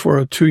episode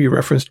 402, you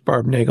referenced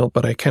Barb Nagel,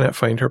 but I cannot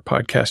find her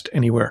podcast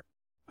anywhere.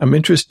 I'm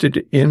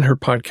interested in her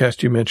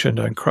podcast you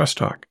mentioned on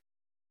Crosstalk.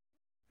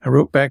 I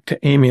wrote back to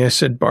Amy. I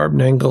said Barb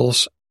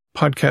Nagel's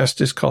podcast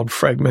is called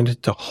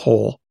Fragmented to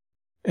Whole,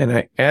 and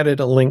I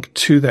added a link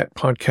to that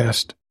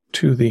podcast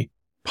to the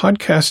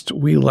podcast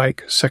we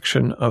like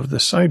section of the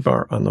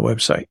sidebar on the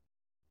website.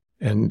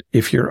 And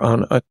if you're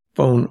on a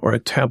phone or a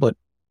tablet,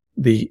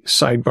 the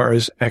sidebar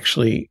is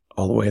actually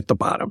all the way at the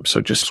bottom. So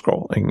just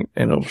scroll and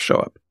it'll show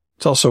up.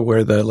 It's also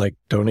where the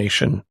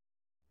donation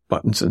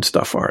buttons and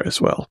stuff are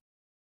as well.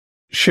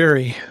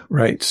 Sherry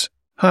writes,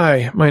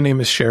 "Hi, my name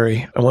is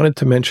Sherry. I wanted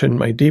to mention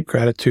my deep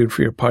gratitude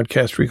for your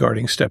podcast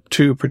regarding Step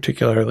 2,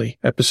 particularly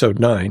Episode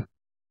 9.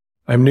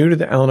 I'm new to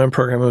the Al-Anon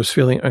program. I was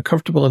feeling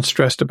uncomfortable and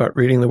stressed about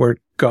reading the word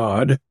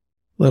God,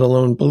 let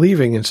alone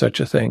believing in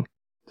such a thing.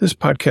 This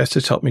podcast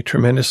has helped me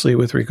tremendously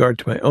with regard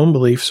to my own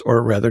beliefs,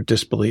 or rather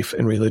disbelief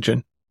in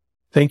religion.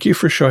 Thank you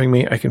for showing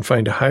me I can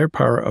find a higher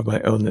power of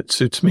my own that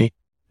suits me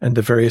and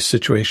the various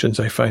situations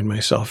I find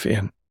myself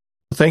in."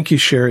 Thank you,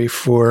 Sherry,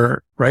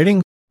 for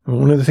writing.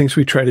 One of the things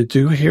we try to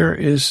do here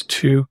is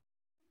to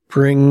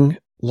bring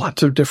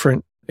lots of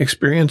different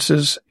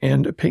experiences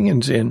and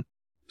opinions in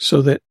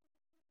so that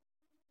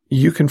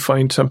you can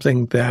find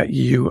something that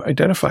you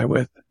identify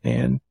with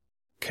and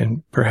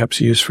can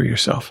perhaps use for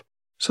yourself.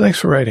 So thanks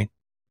for writing.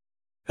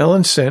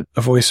 Ellen sent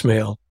a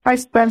voicemail. Hi,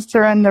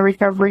 Spencer and the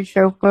Recovery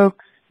Show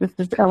folks. This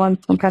is Ellen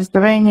from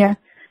Pennsylvania.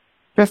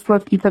 Just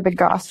listened to the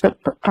Gossip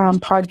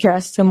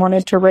podcast and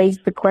wanted to raise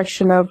the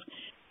question of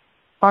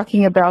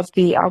talking about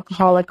the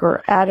alcoholic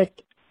or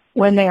addict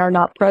when they are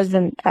not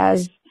present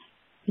as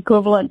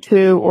equivalent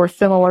to or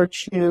similar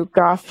to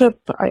gossip.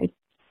 I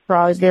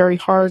try very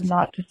hard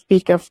not to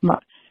speak of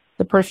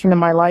the person in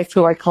my life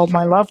who I call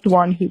my loved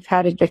one who's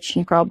had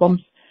addiction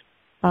problems,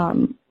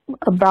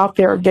 about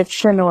their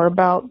addiction or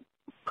about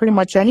pretty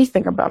much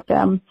anything about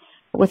them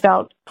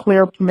without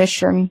clear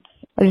permission.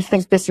 I just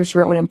think this is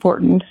really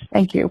important.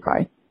 Thank you.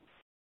 Bye.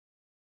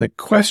 The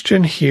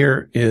question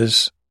here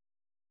is,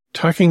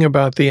 talking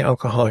about the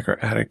alcoholic or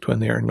addict when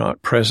they are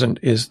not present,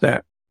 is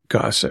that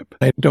gossip?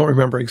 I don't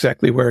remember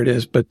exactly where it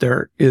is, but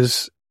there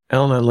is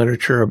Al-Anon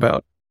literature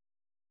about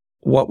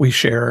what we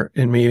share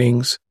in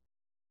meetings.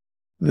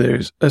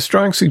 There's a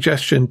strong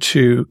suggestion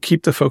to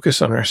keep the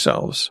focus on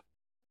ourselves.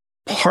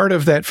 Part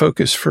of that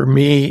focus for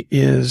me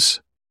is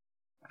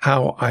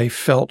how I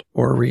felt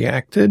or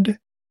reacted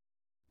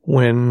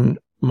when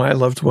my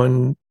loved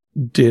one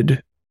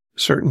did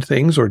certain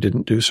things or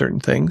didn't do certain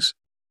things.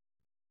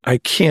 I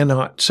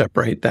cannot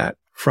separate that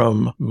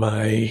from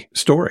my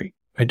story.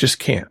 I just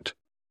can't.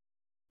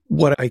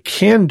 What I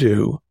can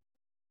do,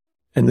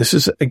 and this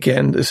is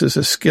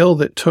a skill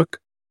that took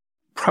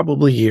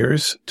probably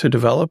years to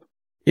develop,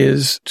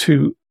 is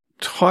to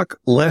talk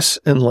less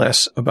and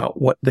less about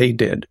what they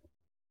did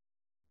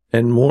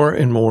and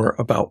more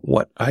about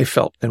what I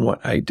felt and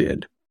what I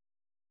did.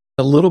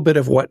 A little bit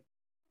of what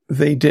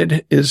they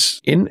did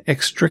is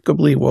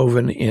inextricably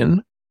woven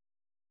in,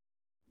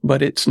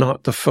 but it's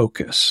not the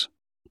focus.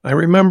 I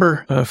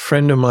remember a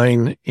friend of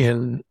mine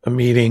in a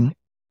meeting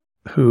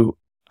who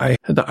I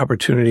had the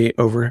opportunity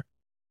over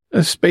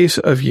a space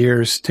of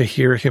years to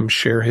hear him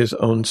share his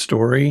own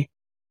story.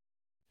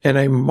 And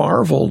I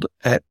marveled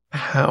at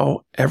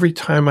how every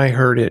time I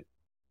heard it,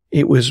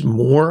 it was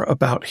more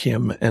about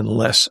him and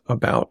less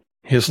about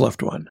his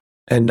loved one.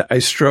 And I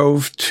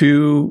strove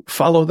to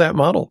follow that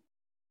model.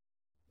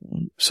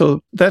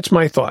 So that's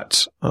my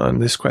thoughts on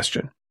this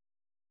question.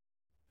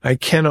 I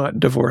cannot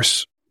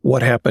divorce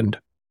what happened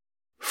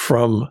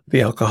from the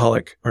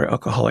alcoholic or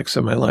alcoholics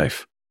in my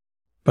life,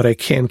 but I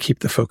can keep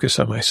the focus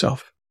on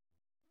myself.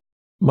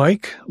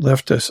 Mike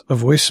left us a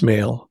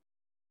voicemail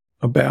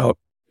about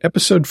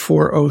episode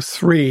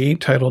 403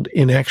 titled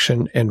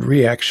Inaction and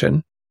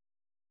Reaction,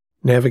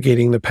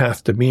 Navigating the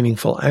Path to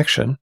Meaningful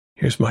Action.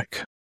 Here's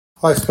Mike.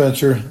 Hi,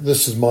 Spencer.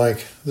 This is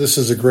Mike. This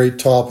is a great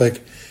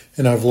topic,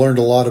 and I've learned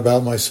a lot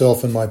about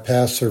myself and my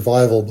past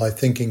survival by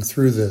thinking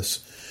through this.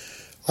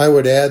 I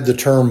would add the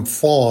term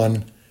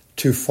fawn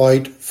to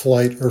fight,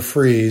 flight, or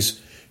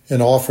freeze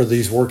and offer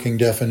these working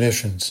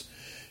definitions.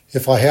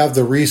 If I have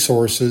the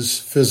resources,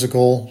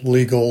 physical,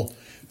 legal,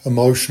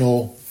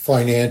 emotional,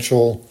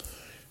 financial,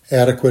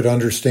 adequate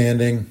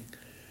understanding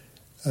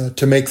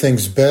to make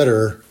things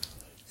better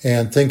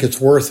and think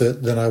it's worth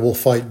it, then I will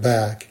fight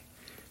back.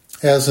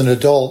 As an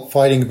adult,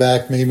 fighting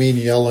back may mean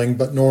yelling,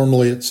 but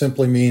normally it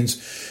simply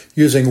means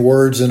using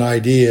words and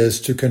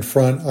ideas to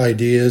confront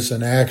ideas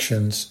and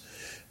actions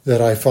that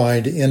I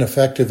find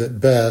ineffective at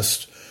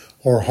best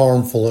or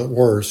harmful at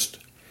worst.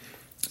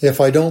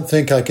 If I don't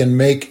think I can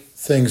make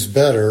things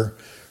better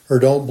or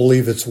don't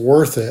believe it's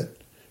worth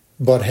it,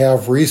 but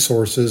have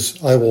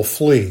resources, I will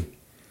flee.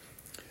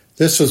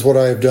 This is what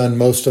I have done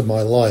most of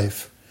my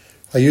life.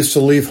 I used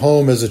to leave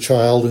home as a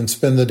child and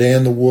spend the day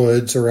in the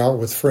woods or out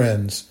with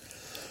friends.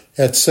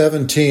 At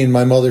 17,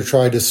 my mother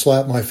tried to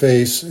slap my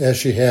face, as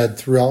she had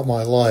throughout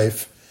my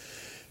life,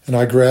 and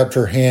I grabbed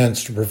her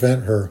hands to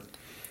prevent her.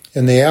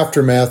 In the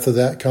aftermath of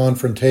that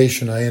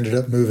confrontation, I ended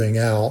up moving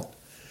out.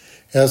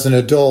 As an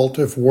adult,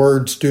 if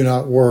words do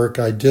not work,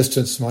 I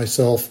distance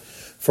myself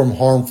from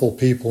harmful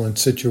people and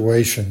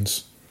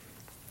situations.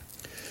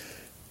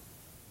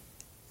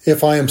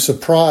 If I am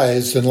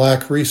surprised and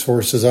lack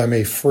resources, I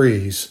may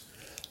freeze.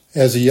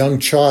 As a young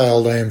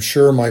child, I am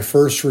sure my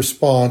first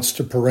response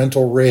to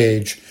parental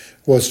rage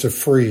was to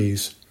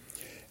freeze.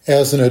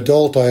 As an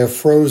adult, I have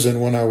frozen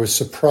when I was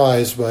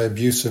surprised by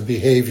abusive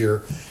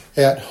behavior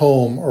at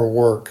home or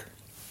work.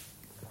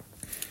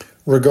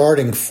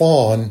 Regarding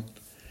fawn,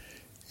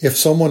 if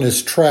someone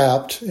is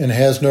trapped and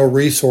has no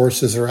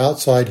resources or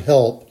outside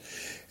help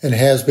and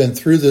has been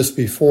through this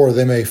before,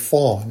 they may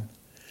fawn.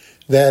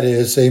 That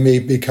is, they may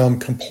become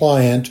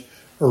compliant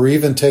or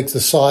even take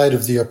the side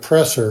of the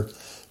oppressor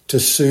to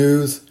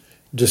soothe,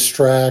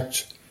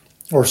 distract,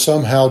 or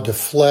somehow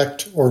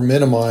deflect or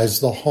minimize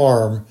the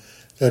harm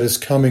that is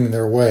coming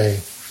their way.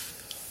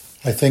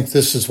 I think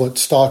this is what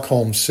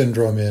Stockholm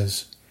Syndrome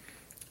is.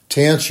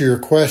 To answer your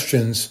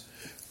questions,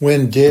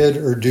 when did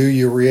or do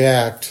you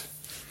react?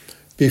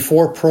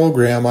 Before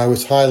program, I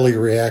was highly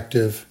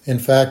reactive. In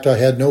fact, I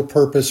had no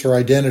purpose or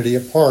identity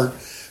apart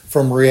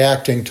from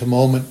reacting to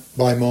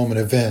moment-by-moment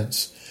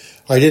events.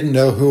 I didn't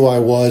know who I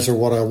was or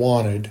what I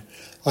wanted.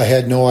 I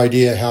had no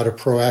idea how to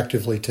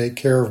proactively take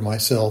care of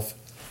myself.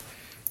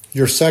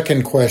 Your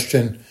second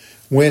question,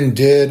 when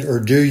did or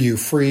do you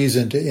freeze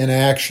into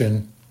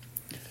inaction?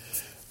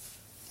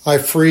 I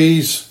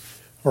freeze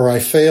or I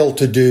fail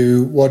to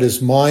do what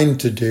is mine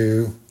to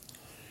do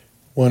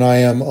when I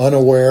am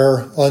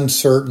unaware,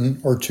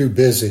 uncertain, or too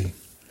busy.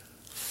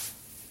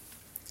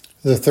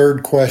 The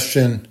third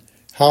question,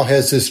 how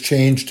has this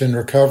changed in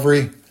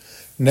recovery?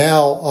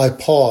 Now I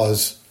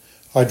pause.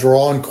 I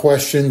draw on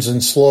questions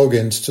and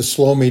slogans to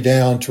slow me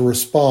down to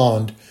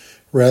respond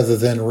rather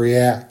than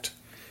react.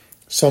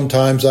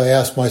 Sometimes I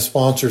ask my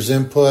sponsor's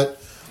input.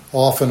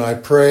 Often I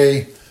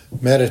pray,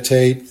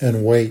 meditate,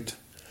 and wait.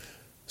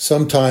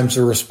 Sometimes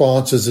the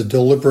response is a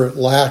deliberate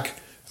lack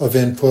of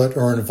input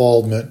or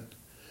involvement.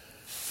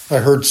 I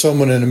heard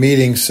someone in a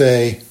meeting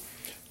say,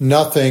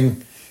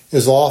 nothing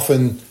is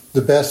often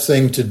the best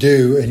thing to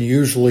do and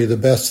usually the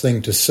best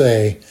thing to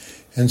say.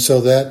 And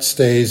so that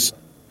stays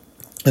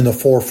in the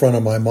forefront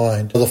of my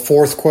mind. The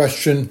fourth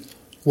question,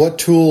 what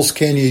tools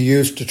can you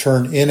use to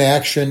turn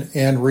inaction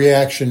and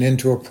reaction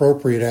into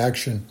appropriate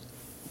action?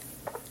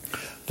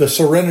 The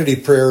Serenity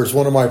Prayer is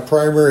one of my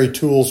primary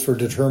tools for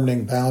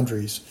determining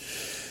boundaries.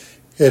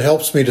 It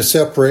helps me to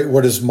separate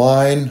what is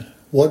mine,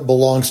 what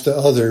belongs to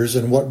others,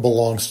 and what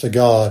belongs to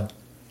God.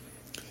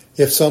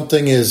 If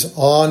something is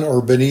on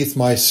or beneath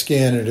my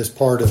skin, it is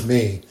part of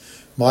me.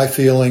 My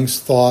feelings,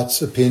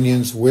 thoughts,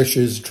 opinions,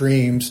 wishes,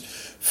 dreams,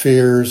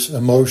 fears,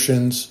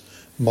 emotions,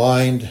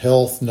 mind,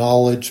 health,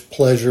 knowledge,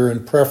 pleasure,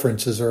 and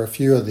preferences are a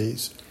few of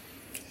these.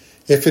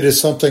 If it is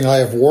something I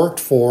have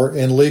worked for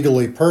and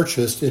legally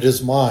purchased, it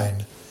is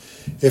mine.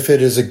 If it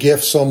is a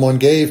gift someone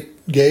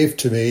gave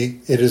to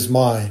me, it is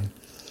mine.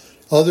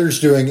 Others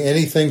doing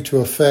anything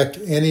to affect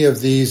any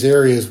of these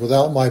areas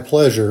without my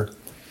pleasure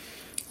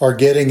are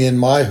getting in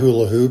my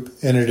hula hoop,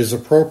 and it is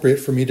appropriate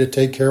for me to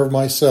take care of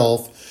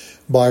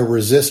myself by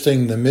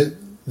resisting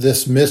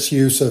this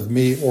misuse of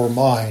me or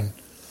mine.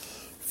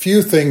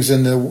 Few things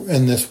in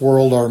this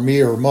world are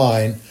me or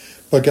mine,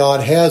 but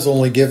God has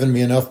only given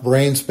me enough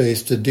brain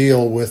space to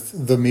deal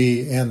with the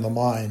me and the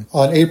mine.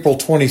 On April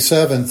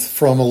 27th,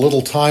 from A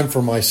Little Time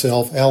for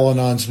Myself,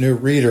 Al-Anon's new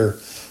reader,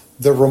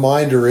 the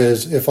reminder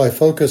is, if I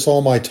focus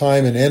all my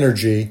time and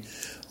energy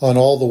on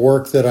all the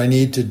work that I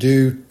need to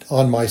do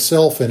on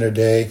myself in a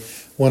day,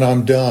 when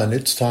I'm done,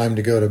 it's time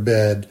to go to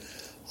bed.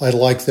 I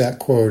like that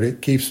quote.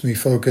 It keeps me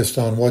focused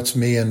on what's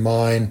me and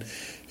mine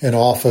and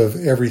off of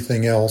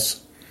everything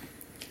else.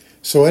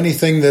 So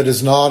anything that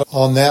is not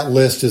on that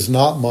list is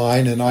not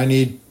mine, and I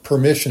need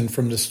permission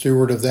from the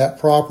steward of that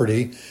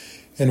property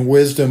and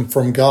wisdom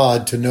from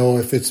God to know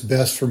if it's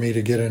best for me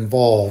to get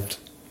involved.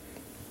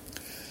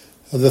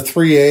 The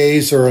 3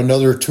 A's are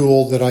another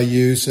tool that I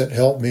use that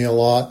helped me a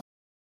lot.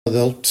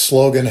 The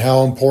slogan,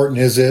 how important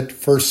is it?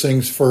 First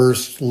things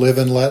first, live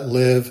and let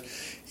live,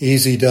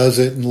 easy does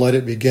it, and let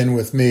it begin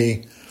with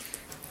me,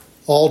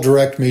 all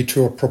direct me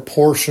to a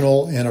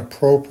proportional and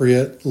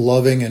appropriate,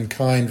 loving and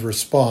kind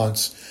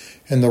response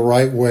in the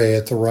right way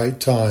at the right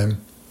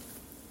time.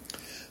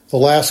 The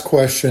last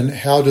question,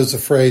 how does the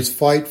phrase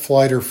fight,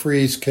 flight, or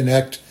freeze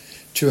connect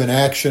to an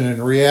action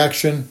and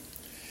reaction?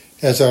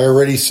 As I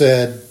already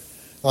said,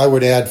 I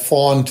would add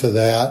fawn to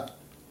that,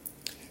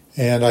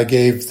 and I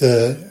gave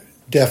the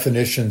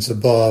definitions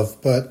above,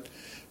 but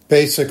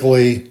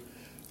basically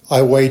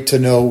I wait to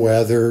know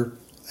whether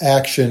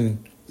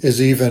action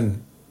is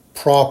even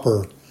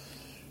proper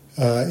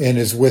and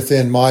is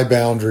within my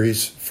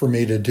boundaries for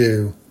me to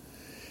do.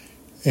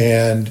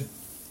 And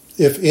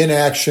if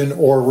inaction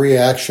or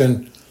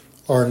reaction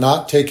are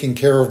not taking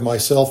care of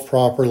myself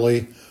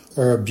properly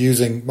or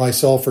abusing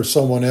myself or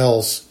someone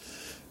else,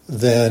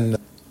 then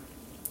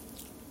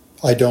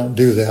I don't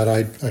do that.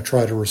 I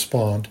try to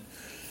respond.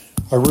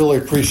 I really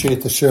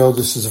appreciate the show.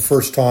 This is the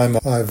first time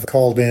I've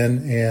called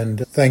in,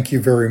 and thank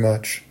you very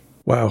much.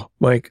 Wow,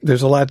 Mike,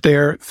 there's a lot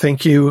there.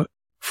 Thank you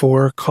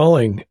for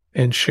calling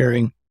and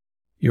sharing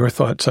your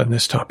thoughts on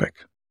this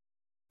topic.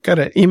 Got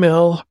an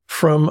email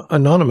from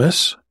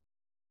Anonymous.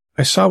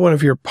 I saw one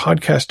of your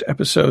podcast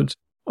episodes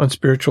on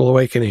spiritual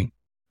awakening.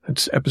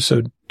 That's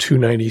episode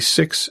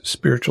 296,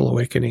 Spiritual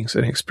Awakenings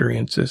and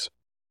Experiences.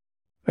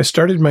 I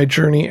started my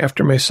journey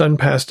after my son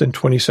passed in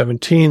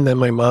 2017, then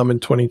my mom in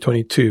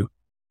 2022.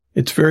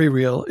 It's very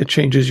real. It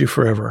changes you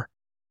forever.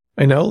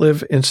 I now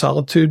live in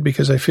solitude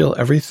because I feel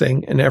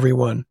everything and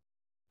everyone.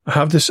 I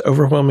have this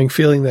overwhelming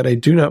feeling that I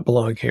do not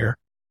belong here.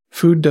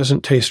 Food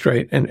doesn't taste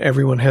right, and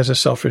everyone has a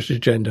selfish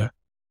agenda.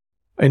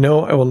 I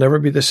know I will never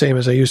be the same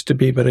as I used to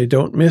be, but I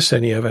don't miss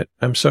any of it.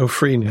 I'm so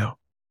free now.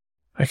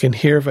 I can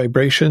hear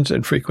vibrations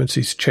and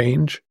frequencies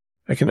change.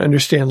 I can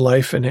understand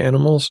life and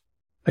animals.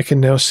 I can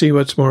now see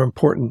what's more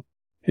important.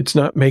 It's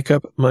not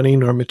makeup, money,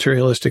 nor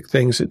materialistic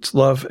things. It's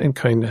love and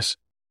kindness.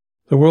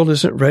 The world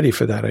isn't ready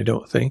for that, I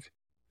don't think.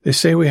 They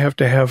say we have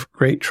to have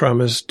great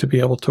traumas to be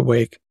able to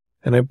wake,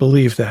 and I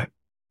believe that.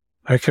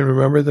 I can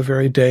remember the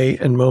very day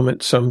and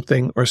moment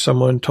something or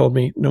someone told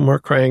me, no more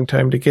crying,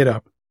 time to get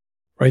up.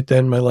 Right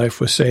then, my life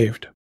was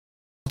saved.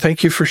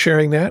 Thank you for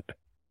sharing that.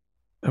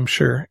 I'm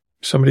sure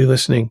somebody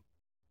listening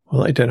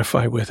will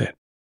identify with it.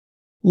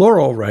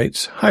 Laurel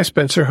writes, Hi,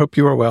 Spencer. Hope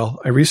you are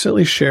well. I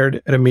recently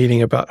shared at a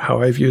meeting about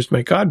how I've used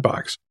my God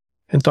box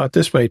and thought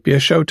this might be a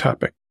show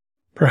topic.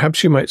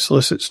 Perhaps you might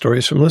solicit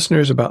stories from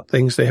listeners about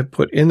things they have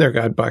put in their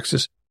God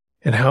boxes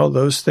and how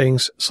those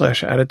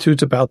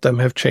things/attitudes about them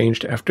have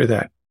changed after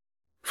that.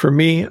 For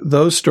me,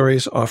 those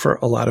stories offer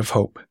a lot of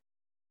hope.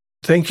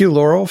 Thank you,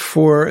 Laurel,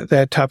 for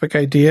that topic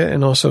idea,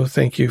 and also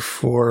thank you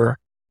for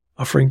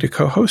offering to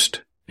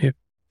co-host if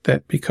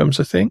that becomes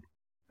a thing.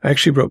 I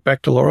actually wrote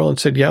back to Laurel and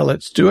said, yeah,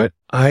 let's do it.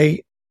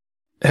 I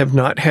have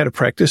not had a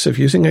practice of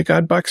using a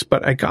God box,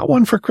 but I got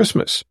one for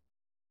Christmas.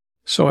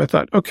 So I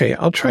thought, okay,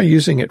 I'll try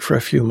using it for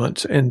a few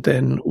months and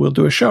then we'll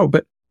do a show.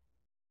 But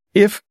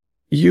if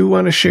you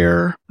want to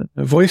share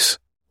a voice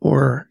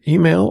or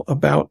email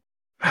about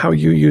how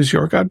you use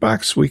your God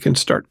box, we can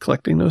start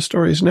collecting those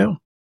stories now.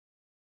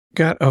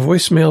 Got a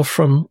voicemail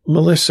from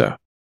Melissa.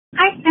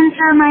 Hi,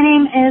 Spencer. My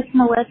name is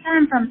Melissa.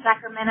 I'm from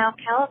Sacramento,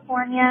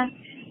 California,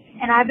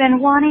 and I've been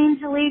wanting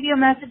to leave you a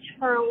message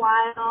for a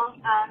while.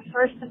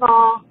 First of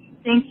all,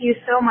 thank you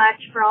so much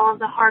for all of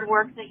the hard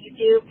work that you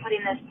do putting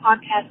this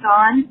podcast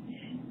on.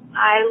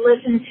 I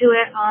listen to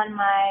it on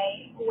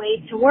my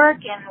way to work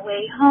and the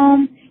way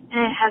home, and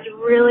it has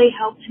really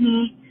helped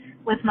me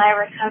with my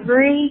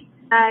recovery.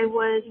 I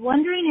was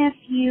wondering if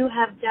you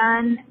have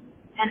done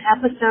an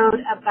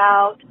episode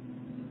about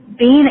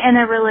being in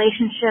a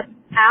relationship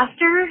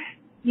after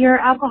you're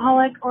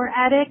alcoholic or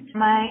addict.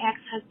 My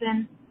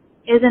ex-husband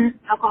is an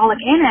alcoholic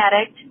and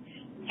addict,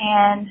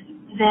 and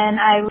then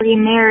I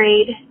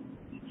remarried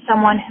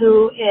someone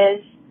who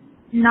is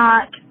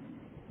not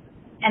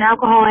an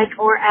alcoholic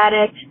or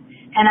addict,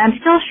 and I'm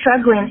still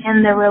struggling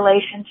in the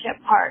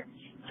relationship part.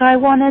 So I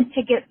wanted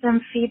to get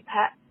some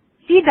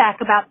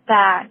feedback about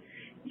that.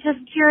 Just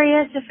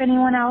curious if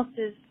anyone else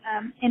is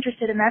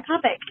interested in that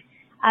topic.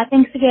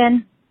 Thanks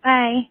again.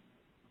 Bye.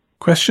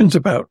 Questions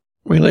about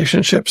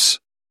relationships,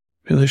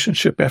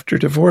 relationship after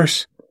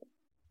divorce,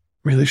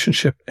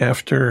 relationship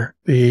after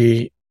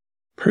the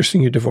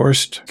person you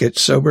divorced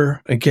gets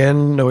sober.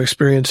 Again, no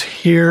experience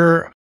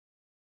here.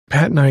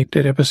 Pat and I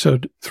did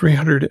episode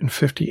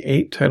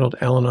 358 titled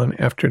Al-Anon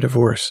After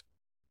Divorce.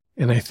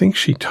 And I think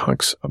she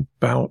talks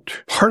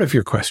about part of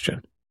your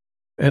question,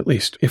 at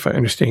least if I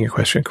understand your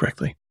question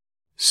correctly.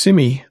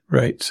 Simi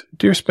writes,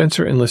 Dear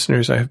Spencer and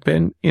listeners, I have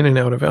been in and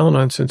out of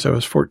Al-Anon since I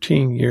was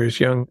 14 years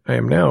young. I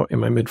am now in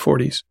my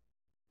mid-40s.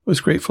 I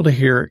was grateful to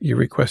hear you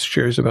request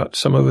shares about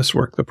some of us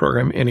work the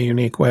program in a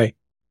unique way.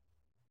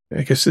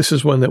 I guess this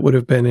is one that would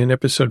have been in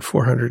episode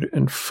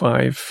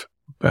 405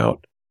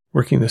 about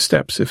working the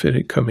steps if it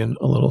had come in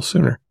a little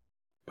sooner.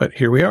 But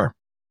here we are.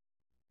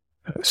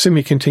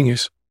 Simi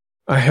continues,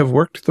 I have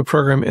worked the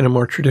program in a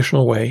more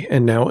traditional way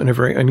and now in a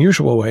very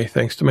unusual way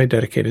thanks to my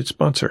dedicated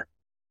sponsor.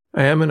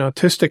 I am an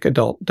autistic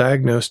adult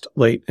diagnosed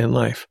late in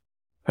life.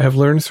 I have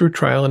learned through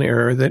trial and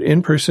error that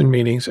in-person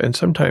meetings and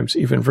sometimes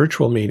even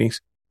virtual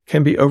meetings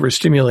can be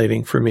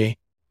overstimulating for me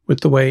with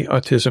the way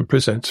autism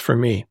presents for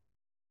me.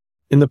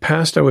 In the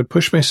past, I would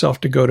push myself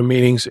to go to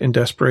meetings in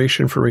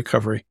desperation for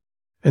recovery,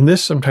 and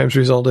this sometimes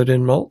resulted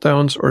in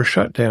meltdowns or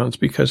shutdowns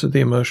because of the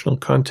emotional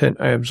content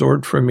I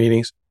absorbed from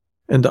meetings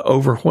and the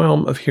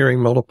overwhelm of hearing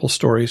multiple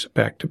stories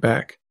back to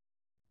back.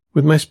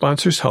 With my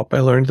sponsor's help, I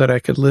learned that I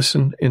could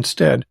listen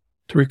instead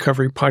to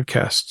recovery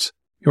podcasts.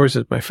 Yours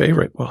is my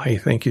favorite. Well, hey,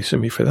 thank you,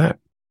 Simi, for that.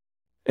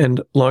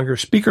 And longer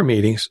speaker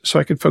meetings so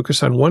I could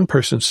focus on one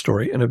person's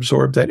story and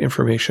absorb that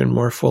information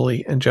more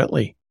fully and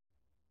gently.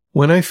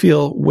 When I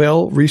feel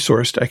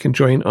well-resourced, I can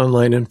join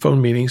online and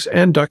phone meetings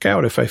and duck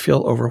out if I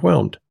feel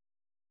overwhelmed.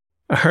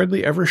 I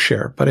hardly ever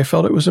share, but I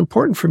felt it was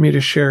important for me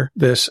to share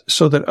this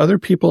so that other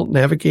people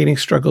navigating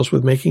struggles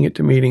with making it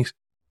to meetings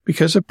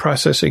because of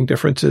processing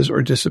differences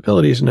or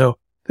disabilities know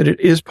that it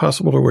is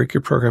possible to work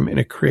your program in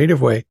a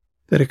creative way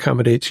that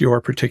accommodates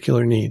your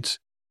particular needs.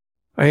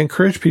 I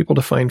encourage people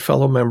to find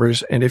fellow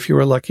members and, if you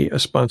are lucky, a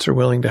sponsor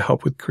willing to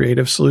help with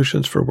creative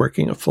solutions for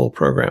working a full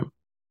program.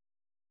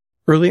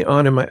 Early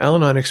on in my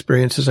Al-Anon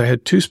experiences, I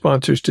had 2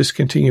 sponsors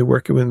discontinue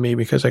working with me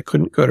because I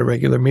couldn't go to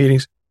regular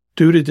meetings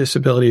due to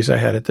disabilities I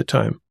had at the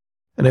time,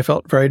 and I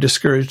felt very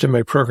discouraged in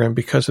my program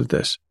because of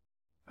this.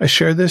 I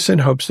share this in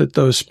hopes that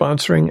those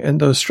sponsoring and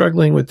those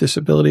struggling with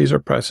disabilities or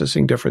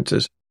processing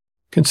differences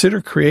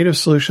consider creative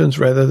solutions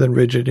rather than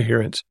rigid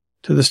adherence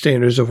to the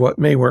standards of what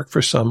may work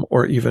for some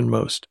or even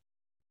most.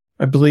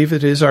 I believe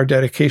it is our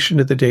dedication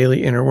to the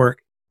daily inner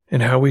work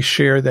and how we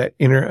share that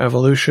inner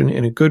evolution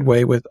in a good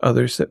way with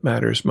others that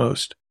matters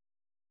most.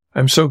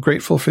 I'm so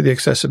grateful for the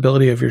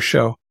accessibility of your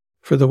show,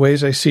 for the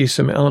ways I see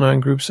some Al-Anon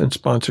groups and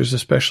sponsors,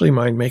 especially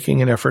mine,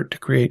 making an effort to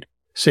create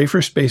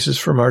safer spaces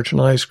for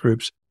marginalized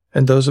groups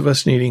and those of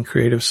us needing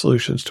creative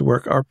solutions to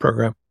work our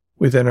program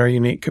within our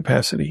unique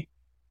capacity.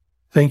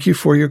 Thank you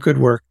for your good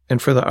work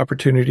and for the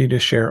opportunity to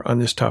share on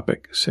this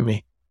topic,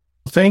 Simi.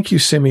 Thank you,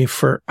 Simi,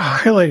 for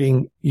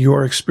highlighting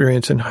your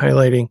experience and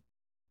highlighting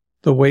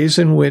the ways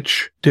in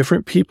which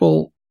different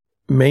people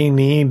do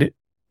need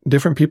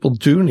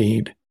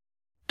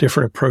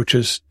different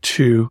approaches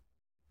to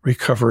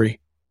recovery,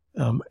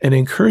 and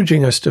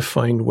encouraging us to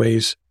find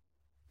ways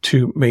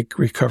to make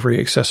recovery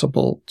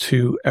accessible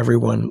to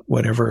everyone,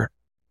 whatever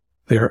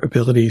their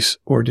abilities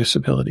or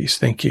disabilities.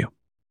 Thank you.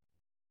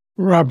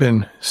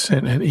 Robin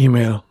sent an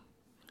email.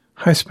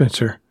 Hi,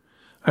 Spencer.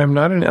 I am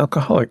not an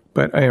alcoholic,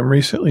 but I am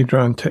recently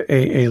drawn to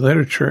AA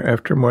literature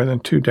after more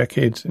than 2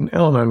 decades in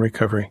Al-Anon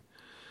recovery.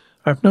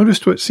 I've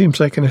noticed what seems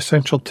like an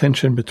essential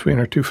tension between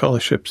our 2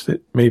 fellowships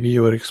that maybe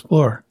you would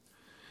explore.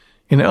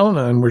 In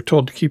Al-Anon, we're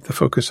told to keep the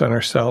focus on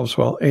ourselves,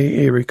 while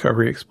AA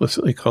recovery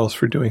explicitly calls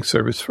for doing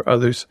service for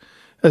others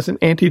as an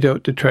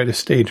antidote to try to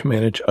stage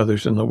manage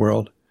others in the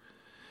world.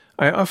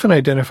 I often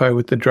identify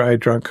with the dry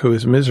drunk who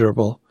is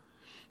miserable.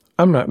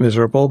 I'm not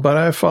miserable, but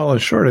I've fallen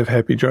short of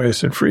happy,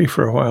 joyous, and free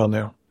for a while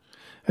now.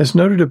 As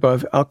noted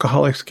above,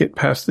 alcoholics get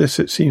past this,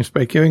 it seems,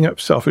 by giving up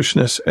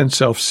selfishness and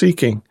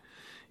self-seeking.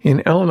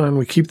 In Al-Anon,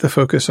 we keep the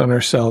focus on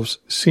ourselves.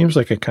 Seems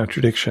like a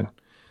contradiction.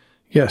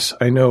 Yes,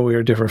 I know we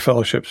are different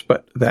fellowships,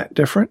 but that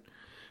different?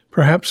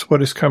 Perhaps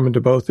what is common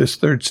to both is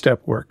 3rd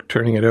step work,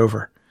 turning it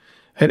over.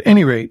 At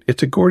any rate,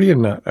 it's a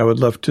Gordian knot I would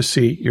love to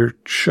see your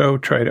show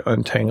try to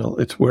untangle.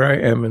 It's where I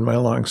am in my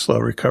long, slow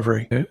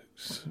recovery.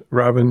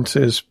 Robin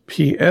says,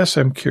 P.S.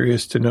 I'm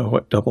curious to know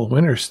what double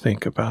winners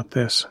think about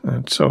this,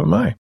 and so am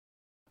I. I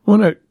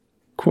want to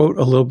quote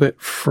a little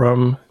bit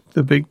from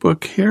the big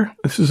book here.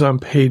 This is on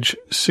page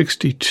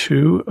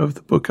 62 of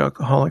the book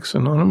Alcoholics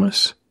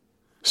Anonymous.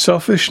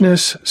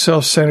 Selfishness,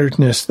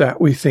 self-centeredness,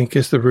 that we think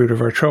is the root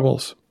of our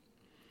troubles.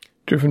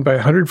 Driven by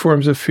 100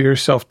 forms of fear,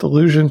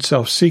 self-delusion,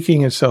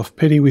 self-seeking, and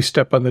self-pity, we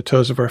step on the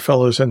toes of our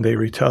fellows and they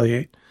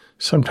retaliate.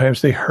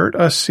 Sometimes they hurt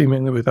us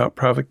seemingly without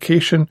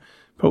provocation,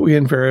 but we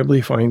invariably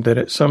find that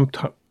at some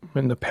time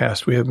in the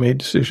past we have made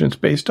decisions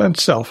based on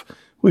self,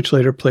 which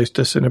later placed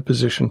us in a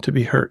position to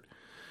be hurt.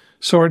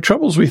 So our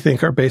troubles, we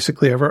think, are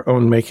basically of our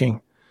own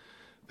making.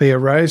 They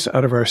arise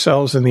out of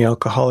ourselves, and the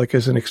alcoholic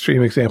is an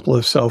extreme example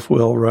of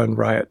self-will run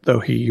riot, though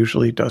he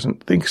usually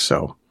doesn't think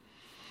so.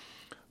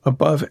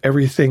 Above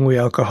everything, we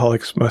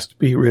alcoholics must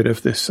be rid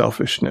of this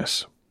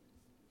selfishness.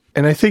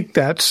 And I think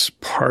that's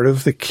part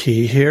of the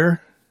key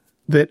here,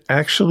 that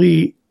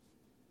actually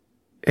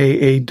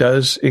AA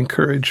does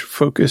encourage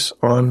focus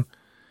on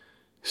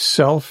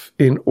self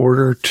in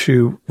order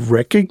to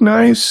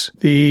recognize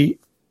the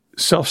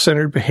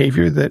self-centered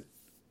behavior that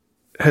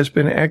has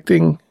been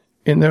acting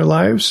in their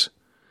lives.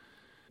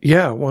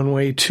 Yeah, one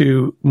way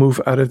to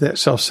move out of that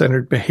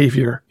self-centered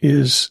behavior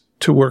is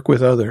to work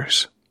with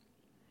others.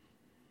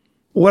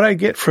 What I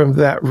get from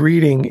that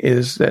reading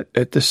is that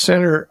at the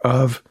center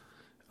of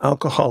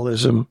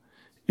alcoholism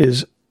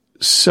is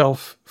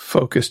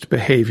self-focused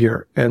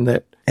behavior, and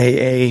that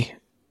AA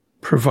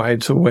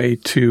provides a way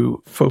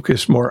to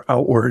focus more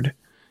outward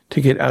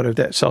to get out of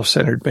that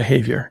self-centered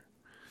behavior.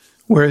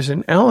 Whereas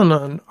in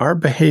Al-Anon, our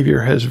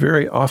behavior has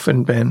very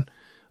often been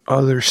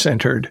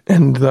other-centered,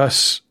 and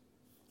thus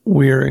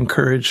we're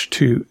encouraged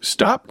to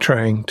stop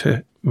trying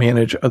to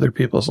manage other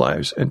people's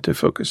lives and to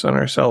focus on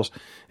ourselves.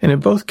 And in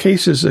both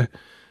cases,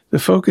 the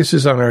focus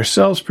is on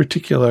ourselves,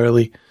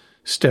 particularly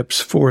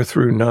steps 4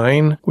 through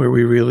 9, where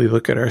we really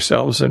look at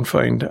ourselves and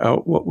find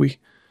out what we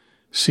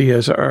see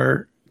as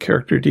our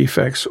character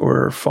defects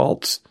or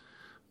faults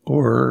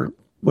or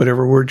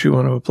whatever word you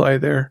want to apply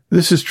there.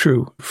 This is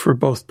true for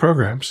both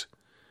programs.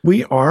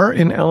 We are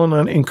in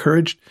Al-Anon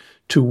encouraged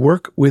to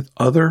work with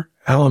other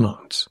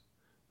Al-Anons.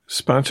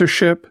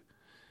 Sponsorship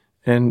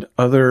and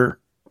other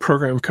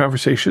program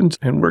conversations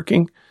and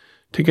working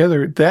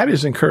together, that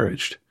is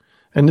encouraged.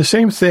 And the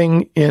same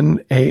thing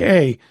in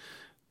AA,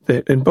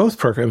 that in both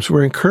programs,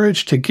 we're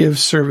encouraged to give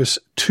service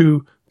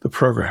to the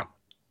program.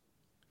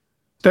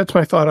 That's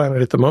my thought on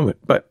it at the moment,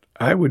 but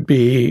I would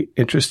be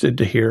interested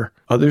to hear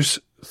others'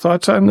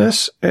 thoughts on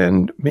this,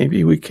 and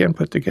maybe we can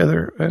put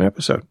together an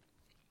episode.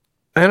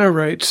 Anna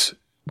writes,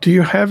 Do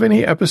you have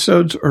any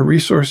episodes or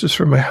resources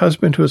for my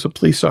husband who is a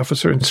police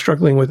officer and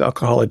struggling with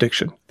alcohol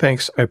addiction?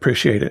 Thanks. I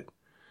appreciate it.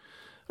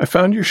 I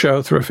found your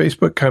show through a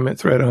Facebook comment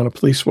thread on a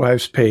Police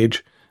Wives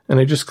page, and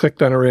I just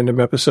clicked on a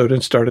random episode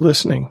and started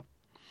listening.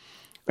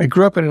 I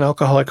grew up in an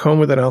alcoholic home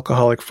with an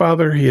alcoholic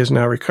father. He is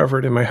now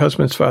recovered, and my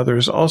husband's father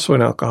is also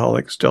an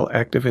alcoholic, still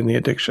active in the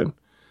addiction.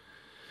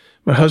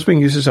 My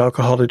husband uses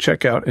alcohol to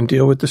check out and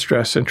deal with the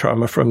stress and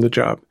trauma from the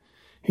job.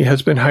 He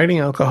has been hiding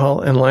alcohol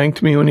and lying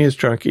to me when he is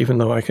drunk, even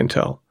though I can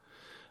tell.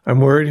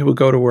 I'm worried he will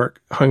go to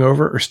work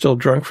hungover or still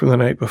drunk from the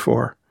night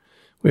before.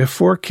 We have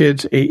 4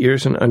 kids, 8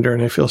 years and under,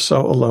 and I feel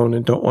so alone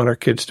and don't want our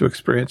kids to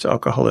experience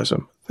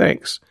alcoholism.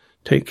 Thanks.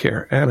 Take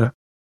care, Anna.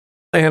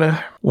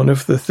 Anna, one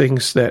of the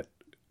things that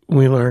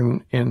we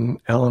learn in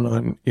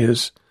Al-Anon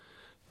is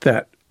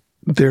that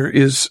there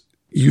is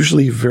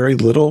usually very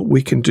little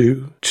we can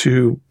do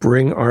to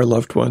bring our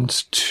loved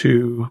ones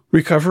to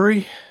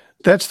recovery.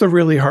 That's the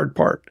really hard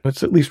part.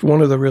 It's at least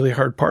one of the really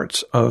hard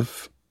parts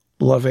of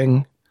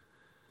living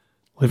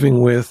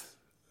with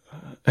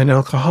an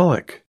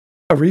alcoholic.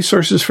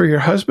 Resources for your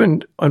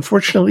husband,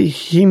 unfortunately,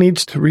 he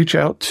needs to reach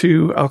out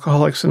to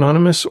Alcoholics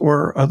Anonymous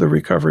or other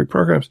recovery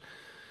programs.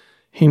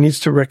 He needs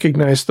to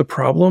recognize the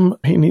problem.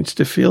 He needs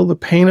to feel the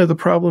pain of the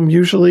problem,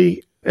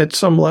 usually at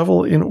some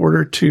level, in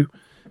order to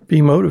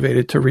be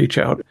motivated to reach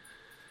out.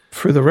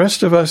 For the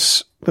rest of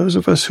us, those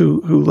of us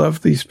who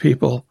love these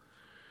people,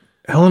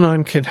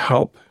 Al-Anon can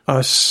help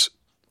us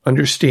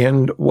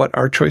understand what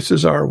our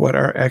choices are, what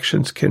our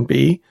actions can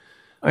be.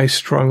 I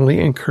strongly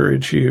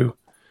encourage you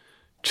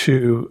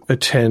to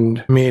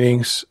attend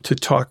meetings, to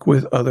talk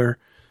with other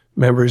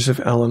members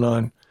of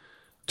Al-Anon,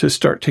 to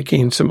start to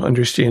gain some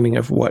understanding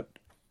of what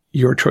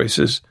your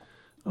choices,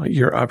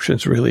 your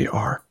options really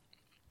are.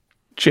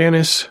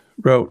 Janice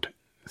wrote,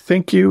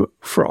 "Thank you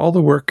for all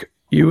the work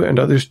you and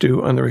others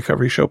do on the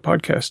Recovery Show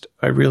podcast.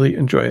 I really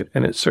enjoy it,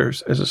 and it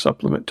serves as a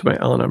supplement to my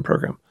Al-Anon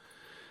program.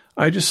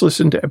 I just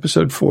listened to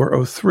episode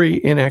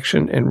 403,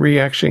 Inaction and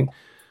Reaction,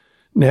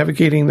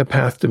 Navigating the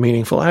Path to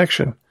Meaningful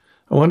Action.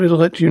 I wanted to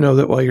let you know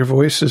that while your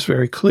voice is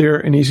very clear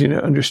and easy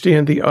to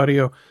understand, the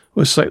audio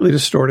was slightly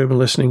distorted when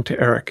listening to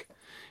Eric.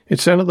 It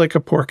sounded like a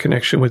poor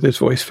connection with his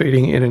voice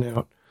fading in and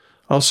out.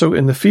 Also,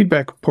 in the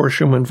feedback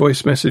portion, when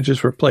voice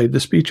messages were played, the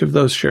speech of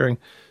those sharing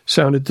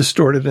sounded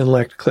distorted and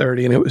lacked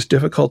clarity, and it was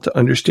difficult to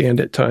understand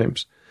at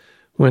times.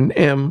 When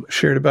M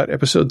shared about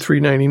episode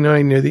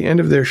 399, near the end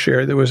of their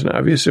share, there was an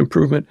obvious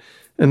improvement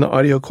in the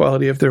audio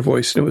quality of their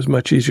voice, and it was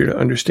much easier to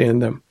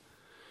understand them.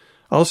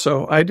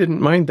 Also, I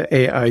didn't mind the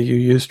AI you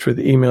used for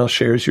the email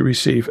shares you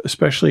receive,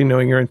 especially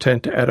knowing your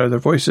intent to add other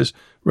voices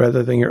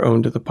rather than your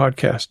own to the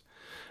podcast.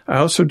 I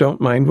also don't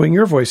mind when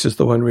your voice is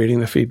the one reading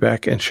the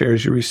feedback and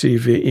shares you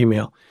receive via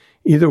email.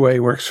 Either way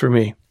works for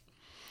me.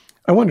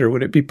 I wonder,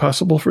 would it be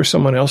possible for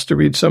someone else to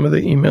read some of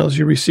the emails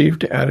you receive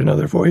to add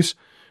another voice?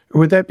 Or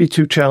would that be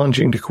too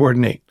challenging to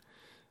coordinate?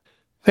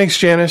 Thanks,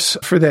 Janice,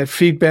 for that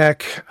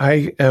feedback.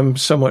 I am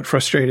somewhat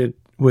frustrated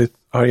with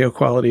audio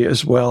quality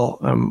as well.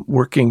 I'm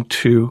working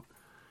to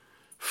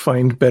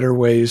find better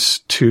ways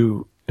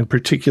to, in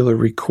particular,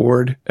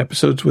 record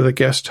episodes with a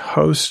guest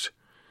host.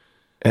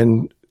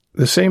 And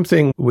the same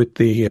thing with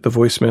the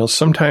voicemails.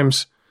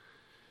 Sometimes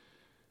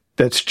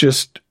that's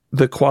just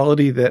the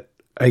quality that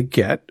I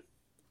get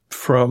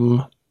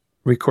from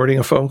recording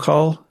a phone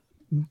call.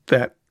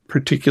 That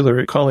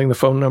particular calling the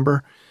phone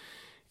number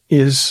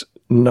is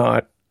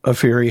not a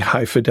very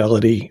high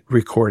fidelity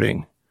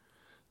recording.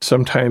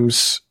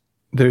 Sometimes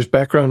there's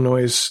background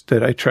noise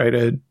that I try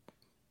to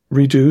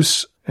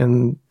reduce,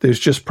 and there's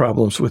just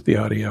problems with the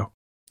audio.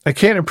 I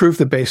can't improve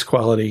the bass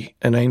quality,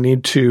 and I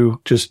need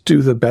to just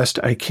do the best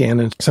I can,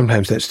 and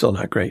sometimes that's still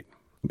not great.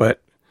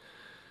 But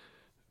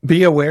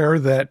be aware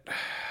that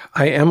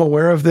I am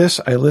aware of this.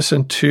 I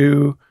listen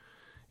to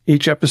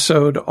each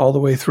episode all the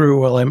way through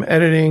while I'm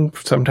editing,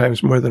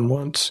 sometimes more than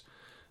once,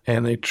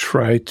 and I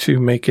try to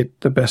make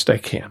it the best I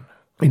can.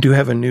 I do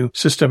have a new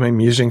system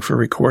I'm using for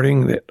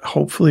recording that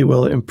hopefully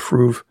will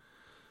improve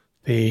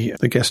the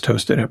guest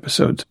hosted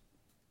episodes.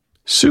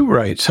 Sue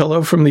writes,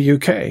 "Hello from the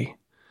UK.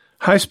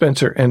 Hi,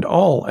 Spencer, and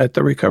all at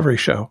the Recovery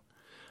Show.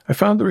 I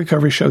found the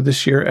Recovery Show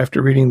this year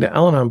after reading the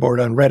Al-Anon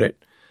board on Reddit.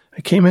 I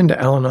came into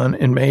Al-Anon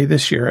in May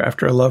this year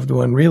after a loved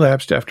one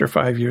relapsed after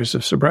 5 years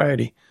of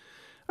sobriety.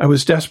 I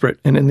was desperate,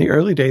 and in the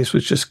early days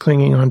was just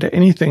clinging on to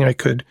anything I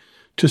could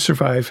to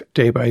survive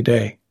day by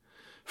day.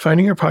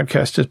 Finding your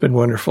podcast has been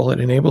wonderful. It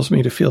enables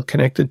me to feel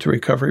connected to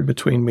recovery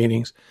between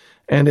meetings,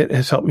 and it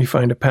has helped me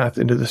find a path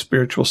into the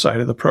spiritual side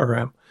of the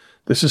program.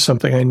 This is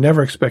something I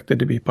never expected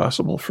to be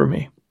possible for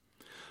me.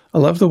 I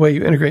love the way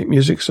you integrate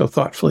music so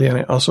thoughtfully, and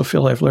I also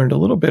feel I've learned a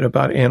little bit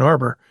about Ann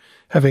Arbor,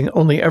 having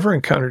only ever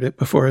encountered it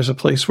before as a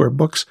place where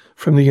books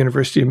from the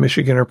University of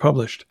Michigan are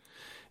published.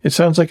 It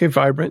sounds like a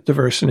vibrant,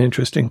 diverse, and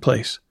interesting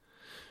place.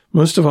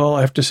 Most of all,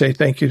 I have to say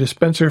thank you to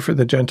Spencer for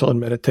the gentle and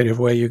meditative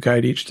way you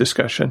guide each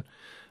discussion.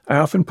 I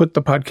often put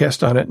the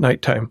podcast on at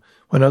nighttime,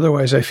 when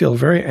otherwise I feel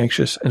very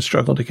anxious and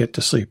struggle to get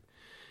to sleep.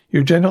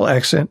 Your gentle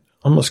accent,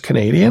 almost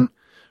Canadian,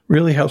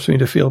 really helps me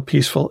to feel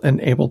peaceful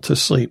and able to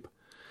sleep.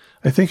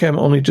 I think I'm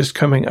only just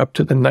coming up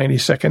to the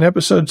 92nd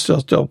episode,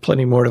 still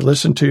plenty more to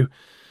listen to.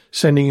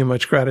 Sending you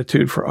much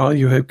gratitude for all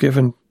you have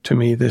given to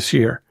me this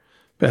year.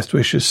 Best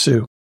wishes,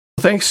 Sue.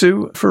 Thanks,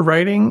 Sue, for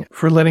writing,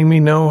 for letting me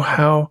know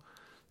how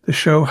the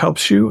show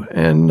helps you,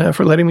 and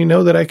for letting me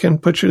know that I can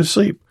put you to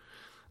sleep.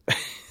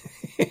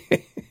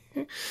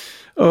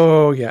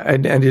 Oh, yeah, I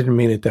didn't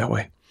mean it that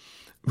way.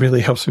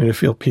 Really helps me to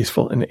feel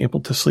peaceful and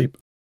able to sleep.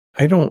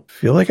 I don't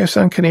feel like I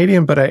sound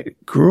Canadian, but I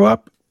grew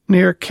up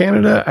near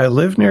Canada. I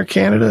live near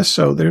Canada,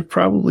 so there's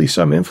probably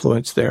some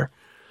influence there.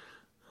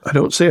 I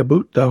don't say a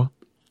boot, though.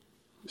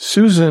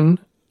 Susan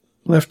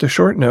left a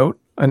short note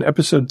on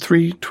episode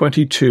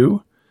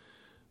 322,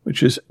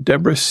 which is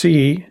Deborah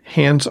C.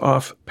 Hands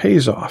Off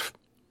Pays Off.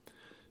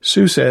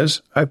 Sue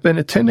says, I've been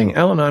attending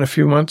Al-Anon a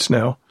few months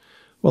now.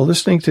 While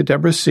listening to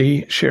Deborah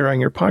C. share on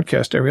your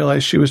podcast, I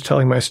realized she was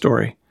telling my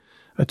story.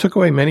 I took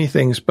away many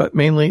things, but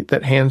mainly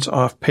that hands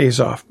off pays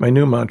off, my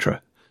new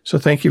mantra. So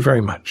thank you very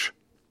much.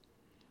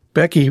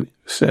 Becky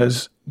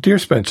says, Dear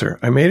Spencer,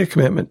 I made a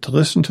commitment to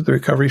listen to the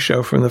Recovery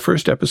Show from the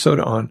first episode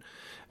on,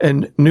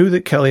 and knew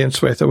that Kelly and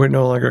Swetha were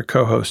no longer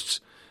co-hosts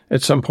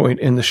at some point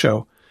in the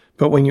show.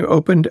 But when you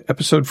opened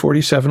episode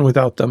 47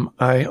 without them,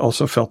 I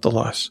also felt the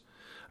loss.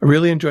 I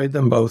really enjoyed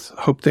them both,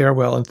 hope they are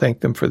well, and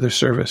thank them for their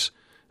service.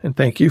 And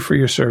thank you for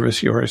your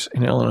service, yours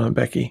and Al-Anon,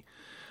 Becky.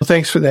 Well,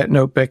 thanks for that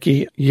note,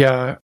 Becky.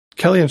 Yeah,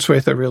 Kelly and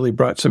Swetha really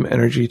brought some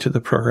energy to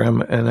the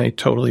program, and I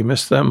totally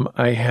miss them.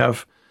 I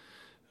have,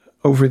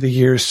 over the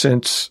years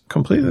since,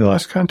 completely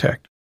lost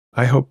contact.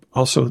 I hope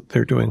also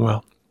they're doing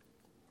well.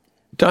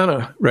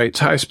 Donna writes,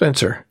 Hi,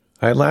 Spencer.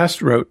 I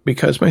last wrote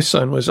because my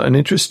son was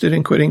uninterested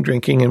in quitting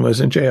drinking and was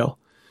in jail.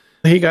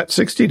 He got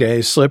 60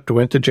 days, slipped,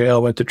 went to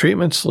jail, went to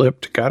treatment,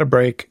 slipped, got a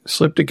break,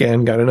 slipped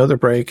again, got another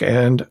break,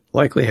 and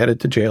likely headed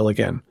to jail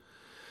again.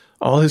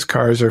 All his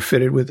cars are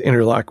fitted with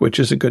interlock, which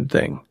is a good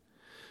thing.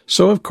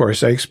 So, of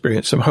course, I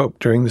experienced some hope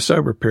during the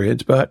sober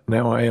periods, but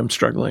now I am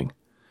struggling.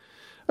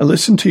 I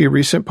listened to your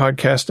recent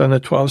podcast on the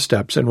 12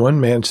 steps, and one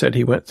man said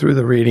he went through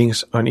the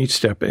readings on each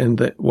step in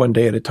the One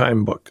Day at a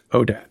Time book,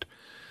 ODAT.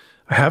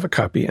 I have a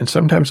copy, and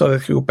sometimes I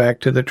like to go back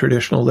to the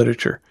traditional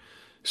literature.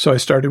 So I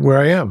started where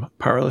I am,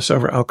 powerless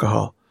over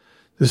alcohol.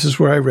 This is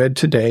where I read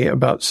today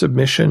about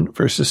submission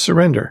versus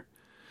surrender.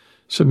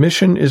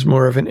 Submission is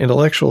more of an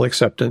intellectual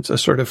acceptance, a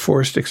sort of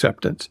forced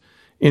acceptance,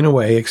 in a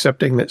way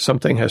accepting that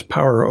something has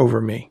power over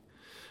me.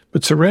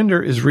 But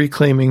surrender is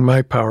reclaiming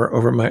my power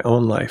over my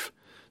own life.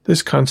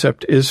 This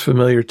concept is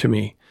familiar to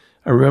me.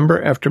 I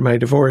remember after my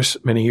divorce,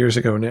 many years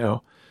ago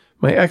now,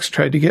 my ex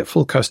tried to get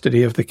full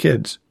custody of the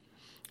kids.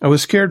 I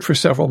was scared for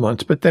several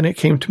months, but then it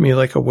came to me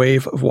like a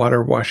wave of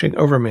water washing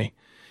over me.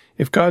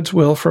 If God's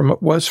will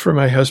was for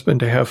my husband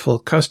to have full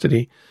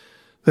custody,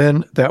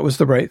 then that was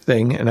the right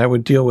thing, and I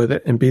would deal with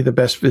it and be the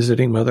best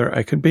visiting mother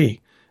I could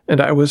be. And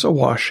I was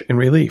awash in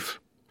relief.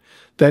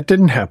 That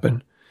didn't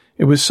happen.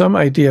 It was some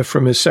idea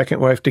from his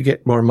second wife to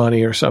get more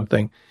money or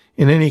something.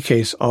 In any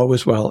case, all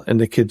was well, and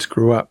the kids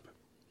grew up.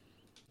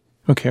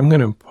 Okay, I'm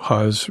going to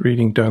pause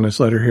reading Donna's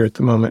letter here at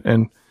the moment,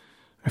 and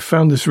I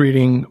found this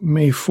reading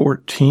May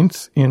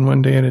 14th in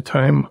One Day at a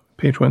Time,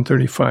 page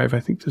 135. I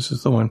think this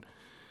is the one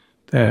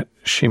that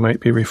she might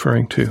be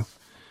referring to.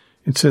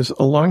 It says,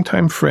 a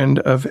longtime friend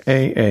of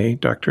AA,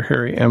 Dr.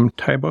 Harry M.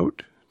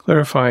 Tybolt,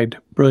 clarified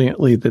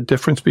brilliantly the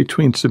difference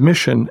between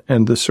submission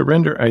and the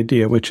surrender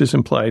idea, which is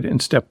implied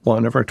in step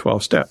 1 of our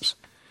 12 steps.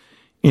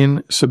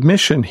 In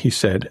submission, he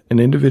said, an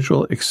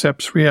individual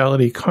accepts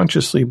reality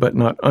consciously but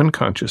not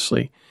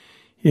unconsciously.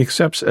 He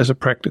accepts as a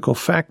practical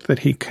fact that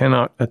he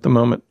cannot, at the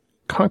moment,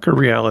 conquer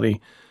reality,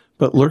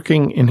 but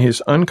lurking in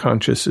his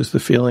unconscious is the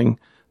feeling,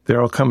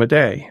 there'll come a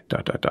day, ...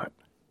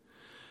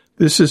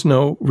 This is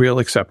no real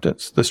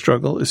acceptance. The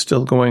struggle is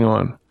still going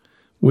on.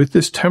 With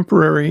this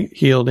temporary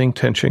yielding,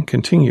 tension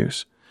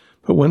continues.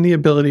 But when the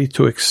ability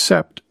to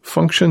accept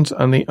functions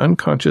on the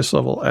unconscious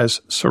level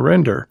as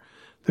surrender,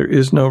 there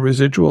is no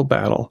residual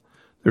battle.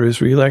 There is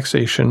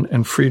relaxation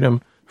and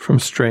freedom from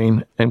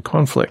strain and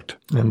conflict.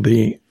 And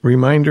the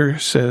reminder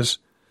says,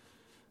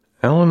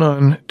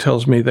 Al-Anon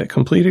tells me that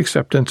complete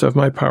acceptance of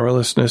my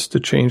powerlessness to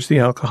change the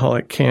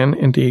alcoholic can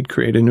indeed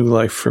create a new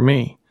life for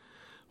me.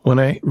 When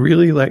I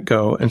really let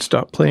go and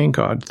stop playing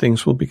God,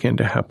 things will begin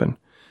to happen,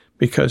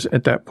 because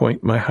at that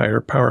point my higher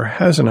power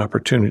has an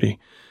opportunity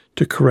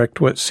to correct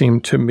what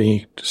seemed to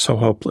me so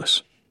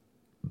hopeless.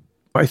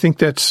 I think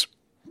that's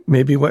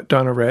maybe what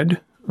Donna read.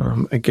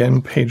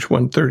 Again, page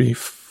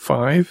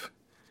 135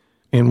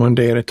 in One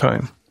Day at a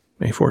Time,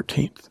 May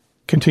 14th.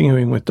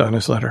 Continuing with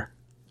Donna's letter.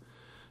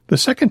 The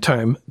second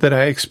time that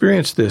I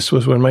experienced this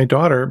was when my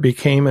daughter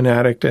became an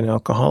addict and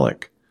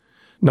alcoholic.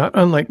 Not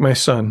unlike my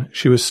son,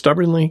 she was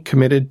stubbornly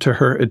committed to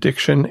her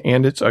addiction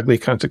and its ugly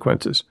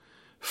consequences.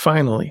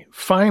 Finally,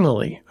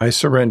 I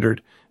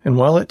surrendered, and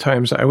while at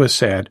times I was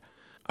sad,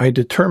 I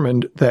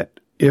determined that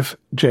if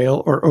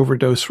jail or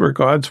overdose were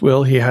God's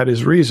will, he had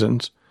his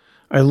reasons.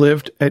 I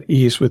lived at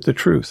ease with the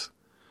truth.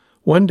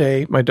 One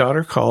day, my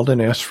daughter called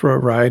and asked for a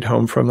ride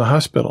home from the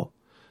hospital.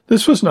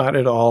 This was not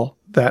at all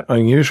that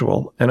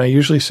unusual, and I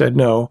usually said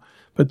no,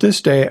 But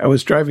this day I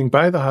was driving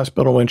by the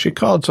hospital when she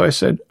called, so I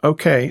said,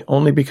 okay,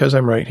 only because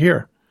I'm right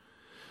here.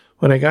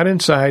 When I got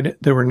inside,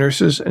 there were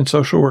nurses and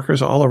social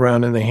workers all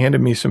around, and they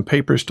handed me some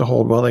papers to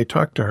hold while they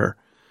talked to her.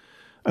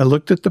 I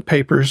looked at the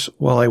papers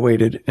while I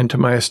waited, and to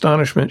my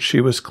astonishment, she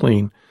was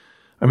clean.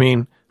 I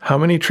mean, how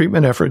many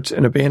treatment efforts,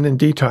 an abandoned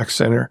detox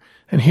center,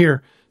 and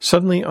here,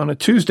 suddenly on a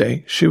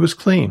Tuesday, she was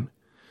clean.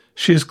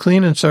 She is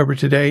clean and sober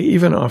today,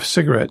 even off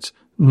cigarettes.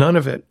 None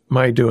of it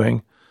my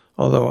doing,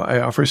 although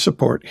I offer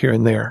support here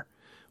and there.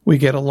 We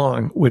get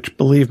along, which,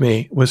 believe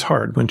me, was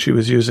hard when she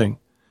was using.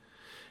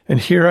 And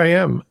here I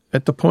am,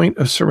 at the point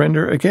of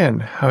surrender again.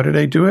 How did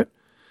I do it?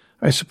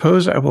 I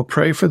suppose I will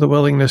pray for the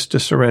willingness to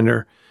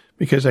surrender,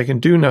 because I can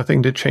do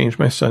nothing to change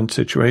my son's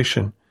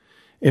situation.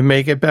 It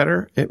may get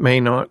better, it may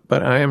not,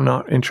 but I am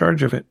not in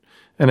charge of it.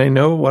 And I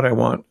know what I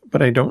want,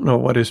 but I don't know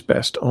what is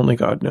best. Only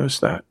God knows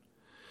that.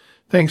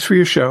 Thanks for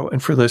your show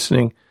and for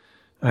listening.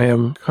 I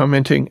am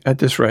commenting at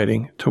this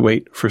writing to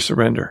wait for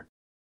surrender.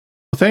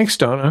 Well, thanks,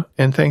 Donna,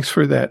 and thanks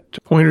for that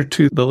pointer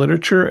to the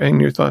literature and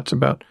your thoughts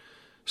about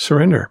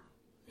surrender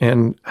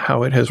and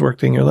how it has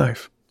worked in your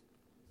life.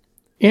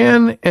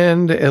 Anne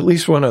and at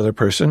least one other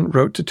person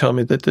wrote to tell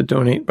me that the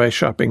Donate by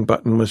Shopping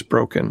button was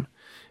broken.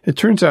 It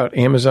turns out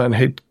Amazon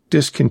had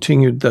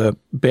discontinued the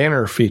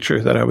banner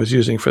feature that I was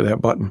using for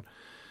that button.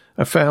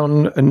 I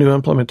found a new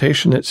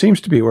implementation that seems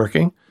to be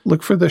working.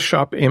 Look for the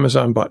Shop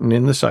Amazon button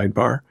in the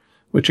sidebar,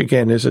 which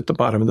again is at the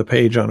bottom of the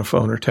page on a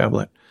phone or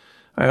tablet.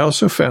 I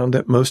also found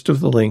that most of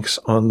the links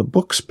on the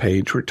books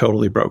page were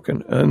totally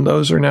broken, and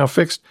those are now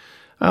fixed.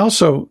 I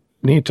also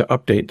need to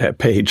update that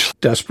page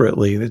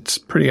desperately. It's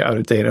pretty out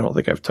of date. I don't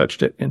think I've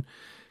touched it in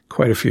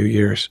quite a few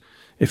years.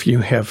 If you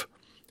have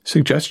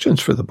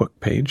suggestions for the book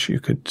page, you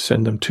could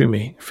send them to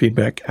me,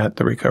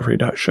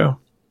 feedback@therecovery.show.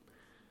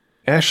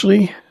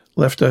 Ashley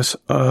left us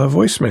a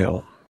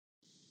voicemail.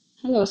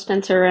 Hello,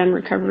 Spencer and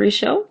Recovery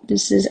Show.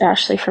 This is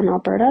Ashley from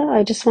Alberta.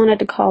 I just wanted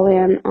to call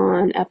in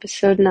on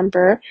episode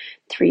number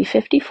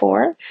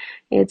 354.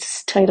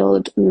 It's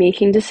titled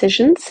Making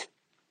Decisions.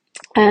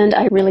 And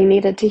I really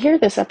needed to hear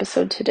this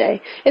episode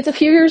today. It's a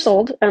few years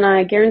old, and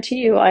I guarantee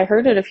you I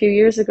heard it a few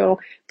years ago,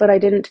 but I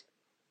didn't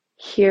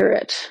hear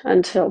it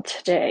until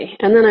today.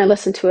 And then I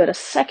listened to it a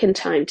second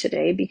time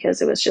today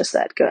because it was just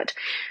that good.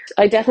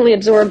 I definitely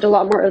absorbed a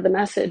lot more of the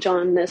message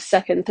on this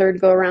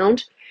third go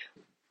around.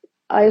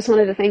 I just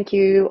wanted to thank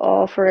you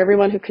all for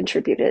everyone who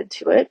contributed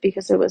to it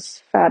because it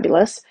was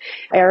fabulous.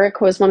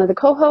 Eric was one of the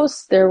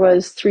co-hosts. There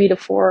was 3 to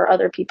 4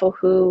 other people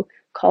who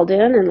called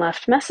in and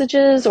left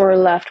messages or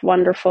left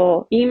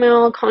wonderful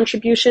email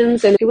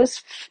contributions. And it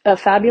was a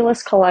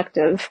fabulous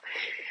collective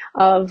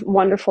of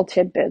wonderful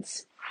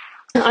tidbits.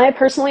 I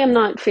personally am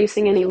not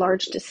facing any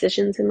large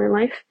decisions in my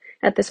life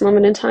at this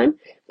moment in time,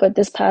 but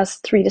this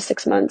past 3 to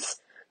 6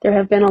 months, there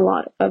have been a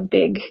lot of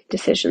big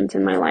decisions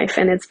in my life,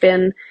 and it's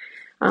been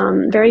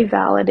very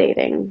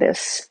validating,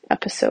 this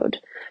episode,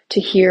 to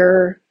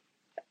hear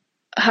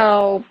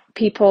how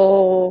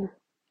people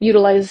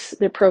utilize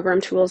the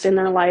program tools in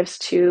their lives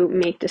to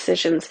make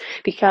decisions,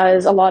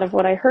 because a lot of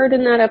what I heard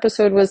in that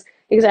episode was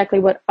exactly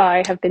what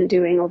I have been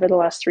doing over the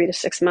last 3 to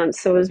 6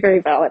 months. So it was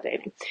very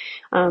validating.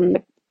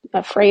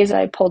 A phrase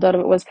I pulled out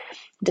of it was,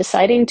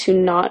 deciding to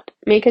not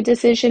make a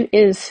decision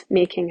is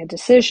making a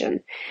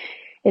decision.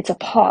 It's a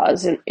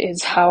pause,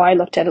 is how I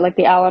looked at it, like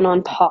the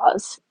Al-Anon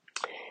pause.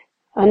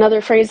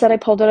 Another phrase that I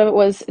pulled out of it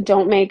was,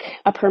 don't make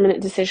a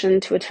permanent decision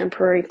to a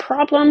temporary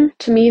problem.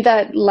 To me,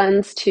 that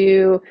lends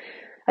to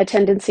a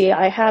tendency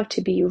I have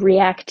to be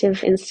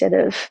reactive instead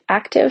of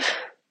active.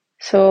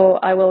 So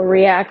I will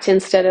react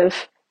instead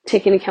of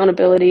taking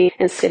accountability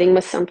and sitting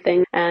with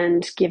something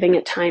and giving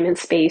it time and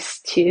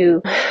space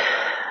to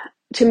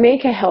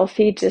make a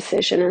healthy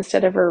decision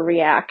instead of a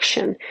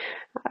reaction.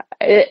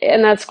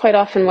 And that's quite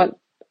often what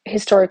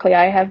historically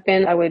I have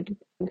been. I would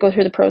go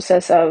through the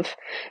process of,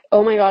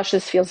 oh my gosh,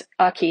 this feels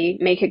ucky,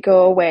 make it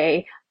go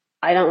away.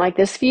 I don't like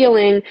this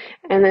feeling.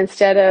 And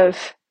instead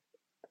of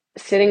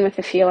sitting with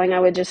the feeling, I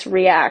would just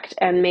react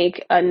and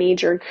make a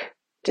knee-jerk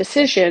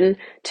decision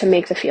to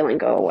make the feeling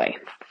go away.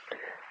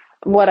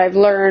 What I've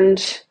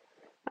learned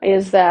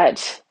is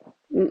that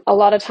a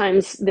lot of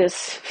times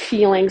this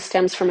feeling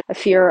stems from a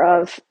fear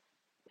of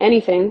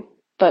anything,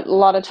 but a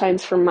lot of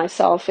times for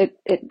myself,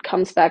 it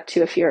comes back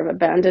to a fear of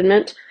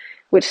abandonment,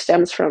 which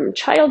stems from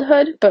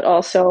childhood, but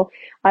also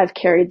I've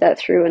carried that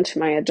through into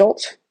my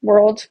adult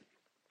world,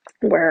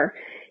 where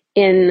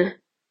in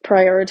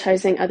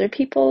prioritizing other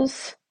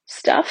people's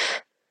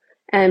stuff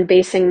and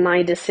basing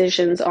my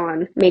decisions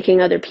on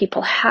making other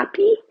people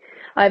happy,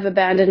 I've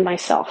abandoned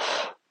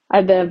myself.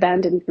 I've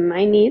abandoned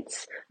my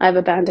needs. I've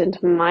abandoned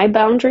my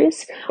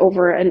boundaries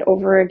over and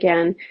over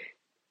again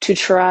to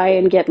try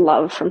and get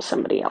love from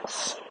somebody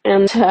else.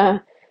 And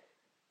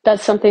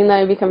that's something that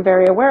I've become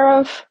very aware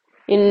of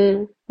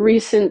in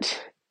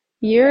recent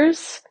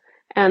years,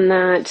 and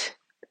that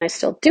I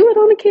still do it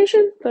on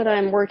occasion, but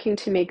I'm working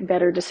to make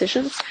better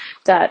decisions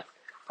that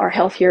are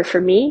healthier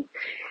for me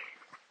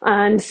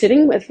and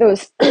sitting with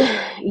those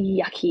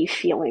yucky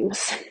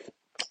feelings.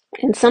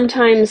 And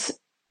sometimes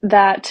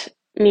that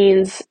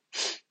means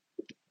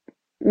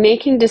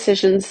making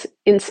decisions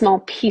in small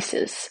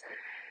pieces.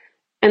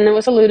 And there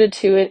was alluded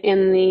to it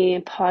in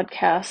the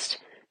podcast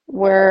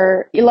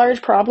where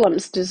large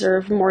problems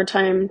deserve more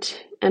time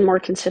and more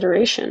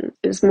consideration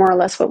is more or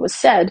less what was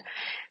said.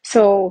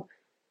 So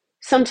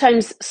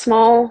sometimes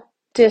small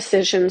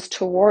decisions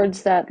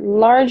towards that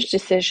large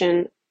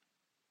decision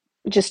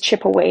just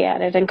chip away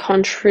at it and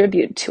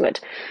contribute to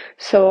it.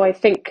 So I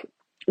think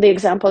the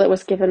example that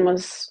was given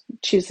was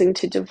choosing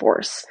to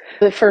divorce.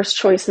 The first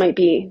choice might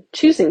be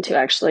choosing to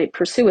actually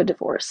pursue a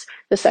divorce.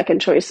 The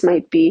second choice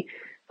might be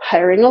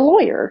hiring a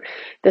lawyer.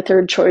 The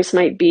third choice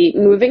might be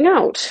moving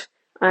out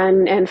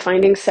and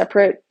finding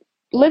separate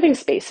living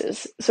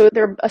spaces. So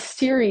there are a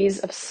series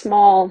of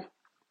small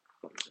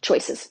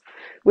choices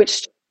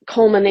which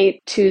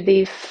culminate to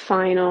the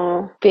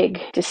final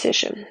big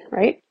decision,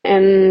 right?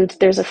 And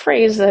there's a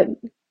phrase that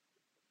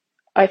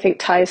I think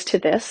ties to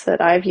this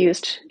that I've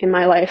used in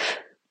my life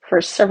for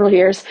several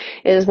years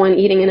is when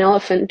eating an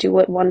elephant, do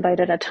it one bite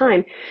at a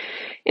time.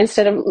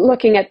 Instead of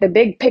looking at the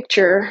big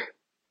picture,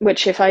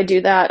 which if I do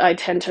that, I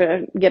tend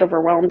to get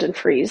overwhelmed and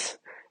freeze.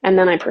 And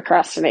then I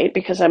procrastinate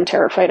because I'm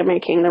terrified of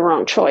making the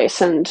wrong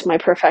choice and my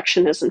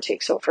perfectionism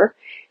takes over.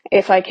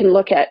 If I can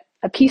look at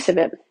a piece of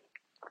it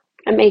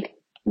and make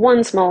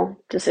one small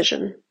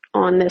decision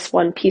on this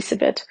one piece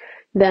of it,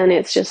 then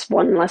it's just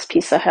one less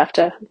piece I have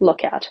to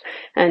look at,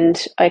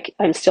 and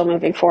I'm still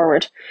moving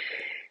forward.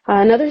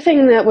 Another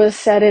thing that was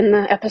said in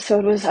the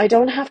episode was, I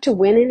don't have to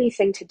win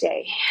anything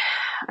today.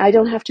 I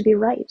don't have to be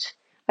right.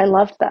 I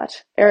loved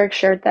that. Eric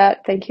shared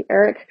that. Thank you,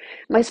 Eric.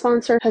 My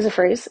sponsor has a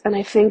phrase, and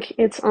I think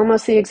it's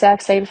almost the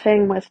exact same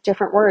thing with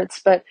different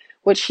words, but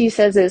what she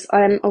says is,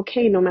 I'm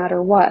okay no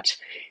matter what.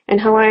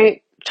 And how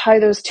I tie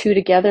those two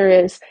together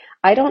is,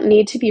 I don't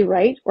need to be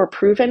right or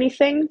prove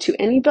anything to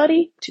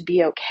anybody to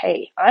be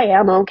okay. I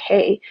am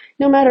okay,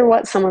 no matter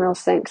what someone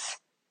else thinks.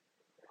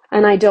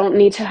 And I don't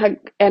need to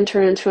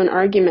enter into an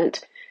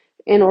argument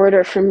in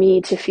order for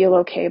me to feel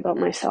okay about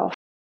myself.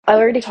 I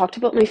already talked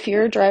about my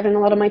fear driving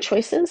a lot of my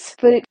choices,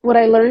 but what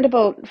I learned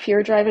about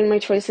fear driving my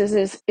choices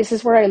is this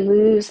is where I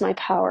lose my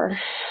power.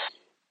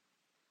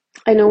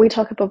 I know we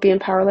talk about being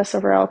powerless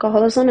over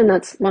alcoholism, and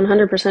that's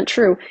 100%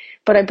 true,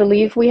 but I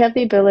believe we have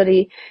the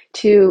ability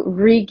to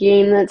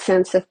regain that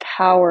sense of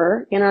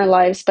power in our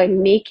lives by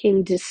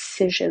making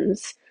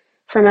decisions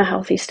from a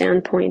healthy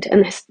standpoint,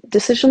 and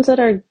decisions that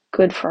are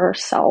good for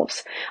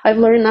ourselves. I've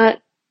learned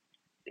that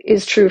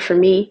is true for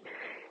me.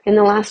 In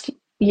the last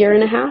year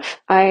and a half,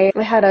 I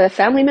had a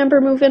family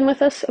member move in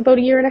with us about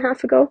a year and a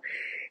half ago,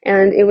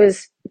 and it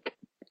was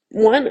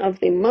one of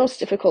the most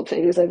difficult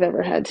things I've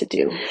ever had to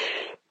do.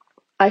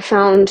 I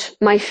found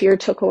my fear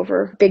took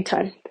over big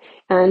time,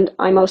 and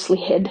I mostly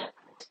hid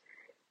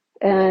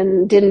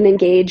and didn't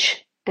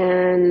engage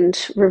and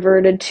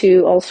reverted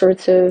to all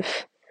sorts of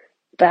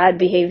bad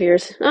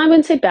behaviors. I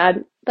wouldn't say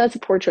bad, that's a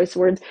poor choice of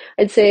words.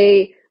 I'd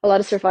say a lot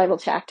of survival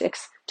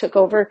tactics took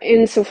over,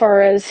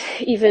 insofar as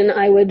even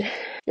I would,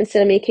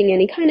 instead of making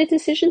any kind of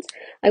decisions,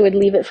 I would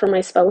leave it for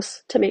my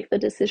spouse to make the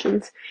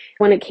decisions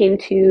when it came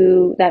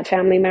to that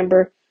family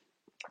member,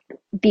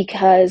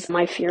 because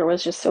my fear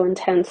was just so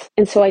intense.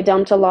 And so I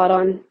dumped a lot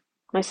on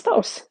my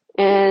spouse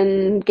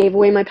and gave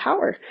away my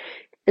power.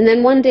 And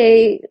then one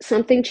day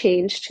something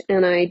changed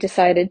and I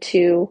decided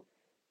to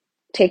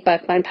take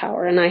back my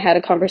power. And I had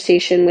a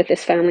conversation with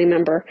this family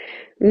member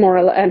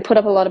and put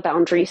up a lot of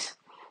boundaries.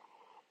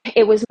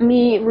 It was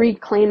me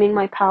reclaiming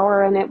my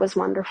power, and it was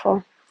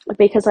wonderful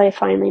because I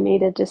finally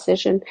made a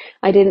decision.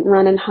 I didn't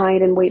run and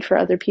hide and wait for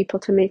other people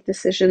to make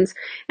decisions.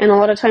 And a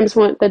lot of times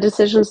when the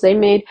decisions they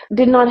made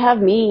did not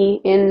have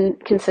me in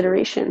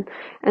consideration.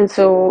 And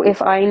so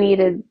if I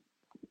needed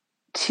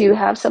to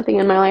have something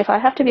in my life, I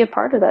have to be a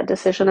part of that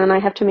decision, and I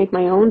have to make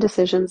my own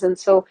decisions. And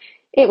so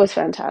it was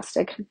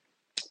fantastic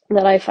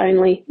that I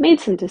finally made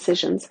some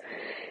decisions.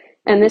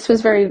 And this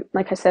was very,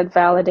 like I said,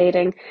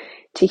 validating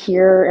to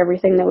hear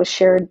everything that was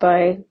shared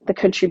by the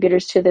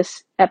contributors to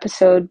this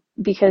episode,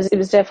 because it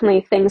was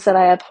definitely things that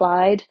I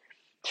applied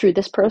through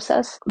this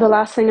process. The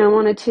last thing I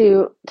wanted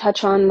to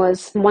touch on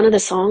was one of the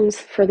songs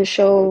for the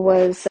show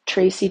was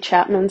Tracy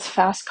Chapman's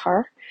Fast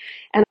Car.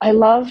 And I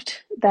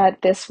loved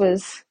that this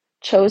was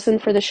chosen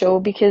for the show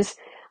because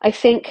I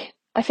think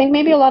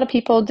maybe a lot of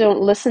people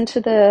don't listen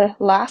to the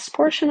last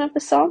portion of the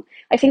song.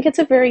 I think it's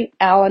a very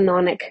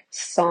Al-Anonic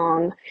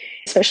song,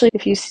 especially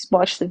if you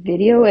watch the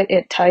video,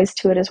 it ties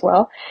to it as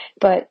well.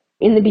 But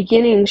in the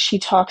beginning, she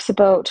talks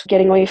about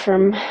getting away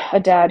from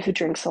a dad who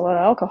drinks a lot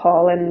of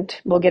alcohol and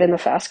will get in the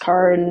fast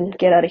car and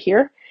get out of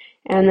here.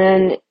 And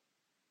then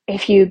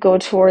if you go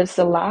towards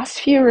the last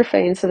few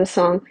refrains of the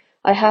song,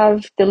 I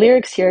have the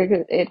lyrics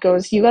here. It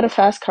goes, you got a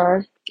fast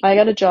car. I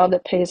got a job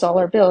that pays all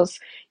our bills.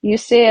 You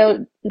stay out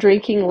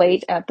drinking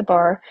late at the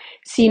bar.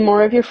 See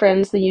more of your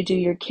friends than you do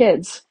your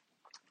kids.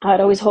 I'd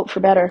always hope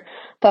for better.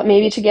 Thought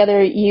maybe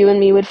together you and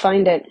me would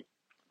find it.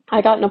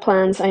 I got no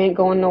plans. I ain't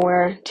going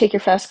nowhere. Take your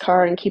fast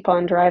car and keep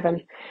on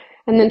driving.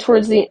 And then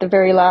towards the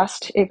very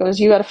last, it goes,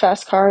 you got a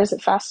fast car. Is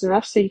it fast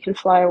enough so you can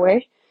fly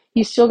away?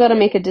 you still got to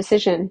make a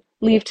decision,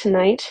 leave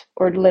tonight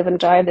or live and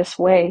die this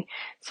way.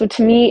 So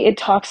to me, it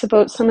talks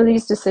about some of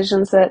these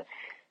decisions that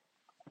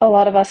a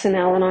lot of us in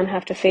Al-Anon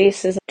have to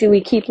face is, do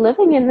we keep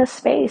living in this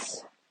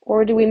space,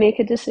 or do we make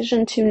a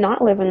decision to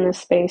not live in this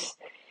space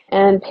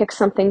and pick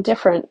something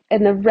different?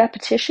 And the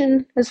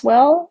repetition as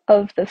well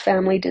of the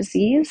family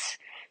disease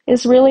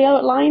is really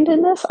outlined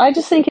in this. I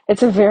just think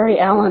it's a very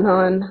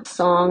Al-Anon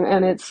song,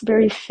 and it's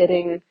very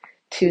fitting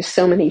to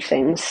so many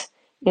things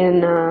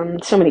in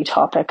so many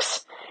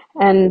topics.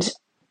 And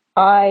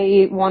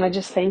I want to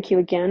just thank you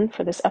again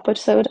for this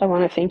episode. I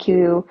want to thank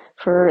you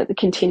for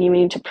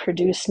continuing to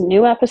produce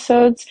new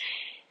episodes.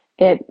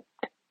 It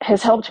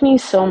has helped me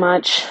so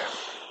much.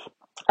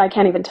 I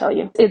can't even tell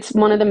you. It's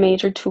one of the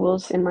major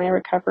tools in my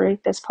recovery,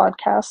 this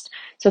podcast.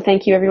 So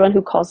thank you everyone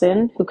who calls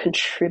in, who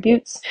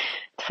contributes,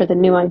 for the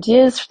new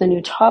ideas, for the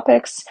new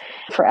topics,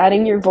 for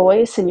adding your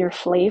voice and your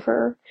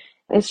flavor.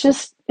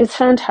 It's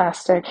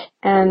fantastic.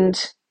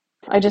 And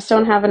I just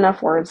don't have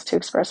enough words to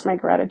express my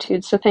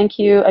gratitude. So thank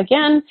you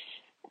again,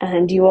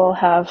 and you all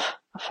have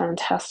a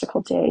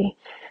fantastical day.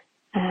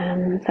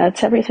 And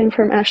that's everything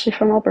from Ashley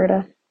from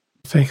Alberta.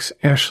 Thanks,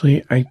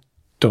 Ashley. I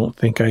don't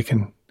think I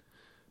can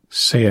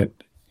say it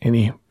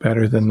any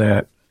better than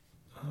that.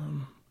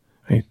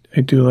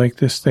 I do like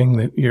this thing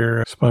that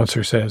your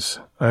sponsor says,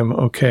 I'm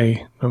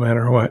okay no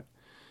matter what.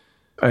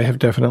 I have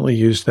definitely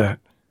used that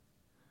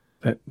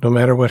no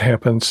matter what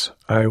happens,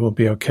 I will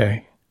be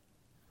okay.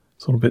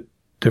 It's a little bit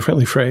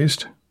differently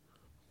phrased,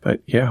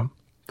 but yeah,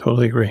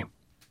 totally agree.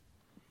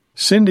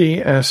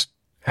 Cindy asked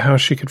how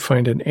she could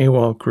find an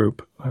AWOL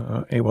group.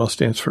 AWOL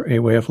stands for A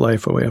Way of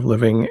Life, A Way of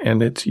Living,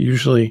 and it's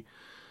usually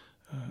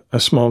a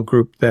small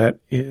group that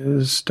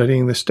is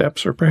studying the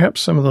steps or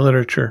perhaps some of the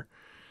literature.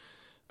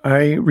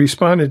 I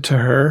responded to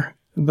her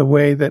the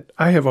way that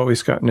I have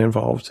always gotten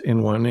involved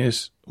in one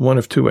is one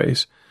of two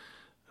ways.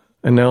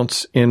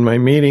 Announce in my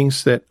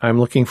meetings that I'm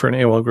looking for an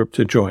AWOL group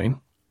to join,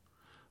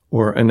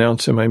 or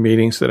announce in my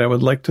meetings that I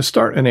would like to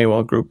start an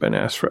AWOL group and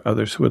ask for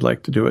others who would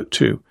like to do it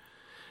too.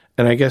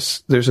 And I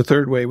guess there's a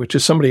third way, which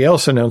is somebody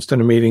else announced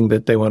in a meeting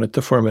that they wanted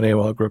to form an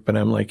AWOL group, and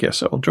I'm like,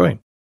 yes, I will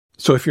join.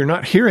 So if you're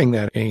not hearing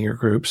that in your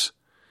groups,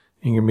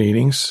 in your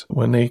meetings,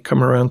 when they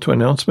come around to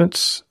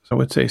announcements, I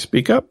would say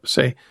speak up,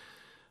 say,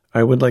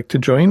 I would like to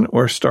join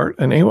or start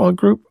an AWOL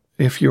group.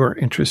 If you're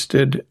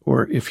interested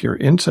or if you're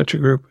in such a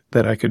group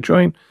that I could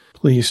join,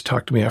 please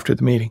talk to me after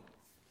the meeting.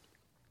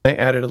 I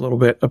added a little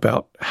bit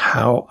about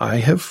how I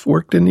have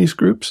worked in these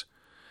groups.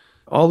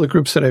 All the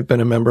groups that I've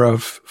been a member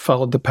of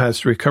followed the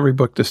Paths to Recovery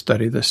book to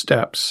study the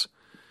steps.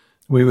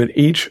 We would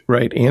each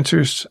write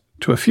answers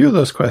to a few of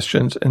those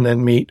questions and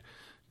then meet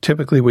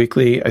typically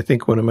weekly. I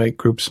think one of my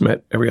groups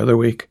met every other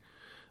week,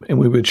 and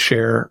we would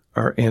share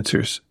our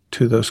answers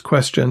to those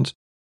questions.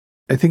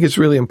 I think it's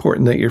really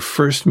important that your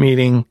first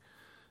meeting,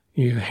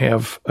 you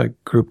have a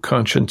group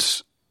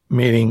conscience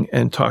meeting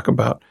and talk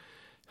about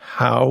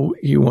how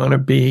you want to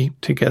be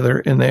together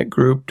in that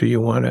group. Do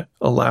you want to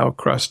allow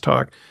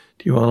crosstalk?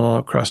 Do you want to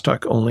allow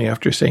crosstalk only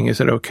after saying,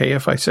 is it okay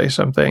if I say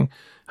something?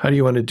 How do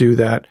you want to do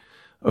that?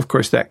 Of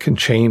course, that can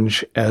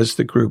change as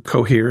the group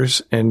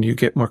coheres and you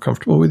get more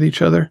comfortable with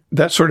each other.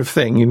 That sort of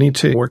thing. You need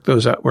to work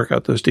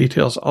out those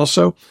details.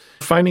 Also,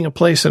 finding a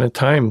place and a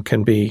time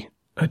can be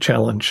a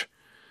challenge.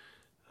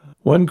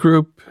 One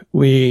group,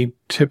 we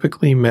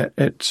typically met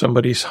at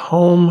somebody's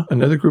home.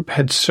 Another group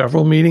had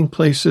several meeting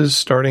places,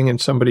 starting in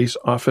somebody's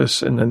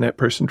office, and then that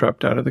person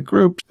dropped out of the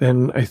group.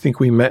 Then I think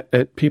we met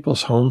at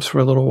people's homes for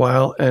a little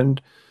while,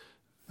 and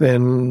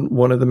then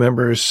one of the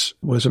members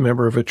was a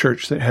member of a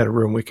church that had a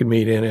room we could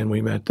meet in, and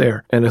we met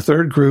there. And a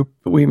third group,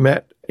 we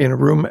met in a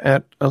room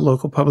at a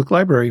local public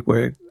library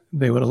where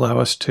they would allow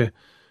us to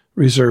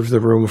reserve the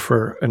room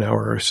for an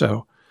hour or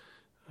so,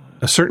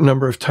 a certain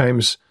number of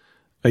times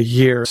a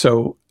year.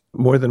 So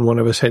more than one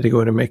of us had to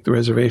go in and make the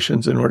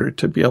reservations in order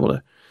to be able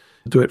to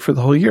do it for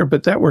the whole year,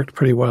 but that worked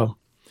pretty well.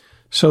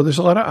 So there's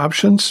a lot of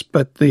options,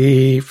 but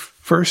the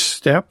first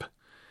step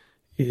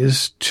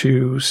is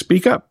to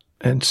speak up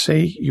and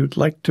say you'd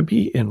like to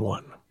be in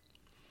one.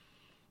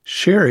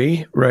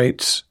 Sherry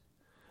writes,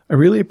 I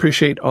really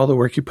appreciate all the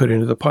work you put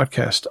into the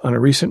podcast. On a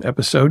recent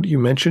episode, you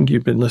mentioned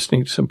you'd been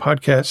listening to some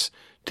podcasts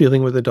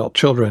dealing with adult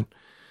children.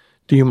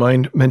 Do you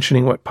mind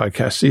mentioning what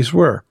podcasts these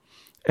were?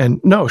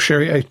 And no,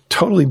 Sherry, I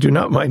totally do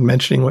not mind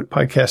mentioning what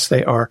podcasts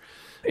they are.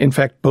 In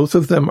fact, both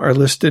of them are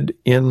listed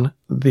in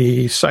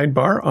the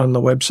sidebar on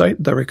the website,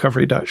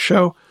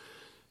 therecovery.show,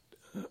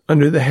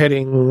 under the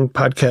heading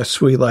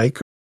Podcasts We Like,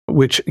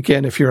 which,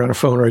 again, if you're on a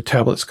phone or a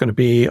tablet, it's going to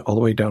be all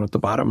the way down at the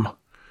bottom.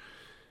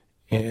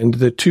 And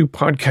the two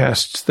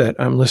podcasts that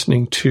I'm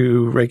listening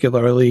to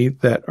regularly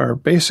that are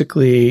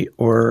basically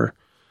or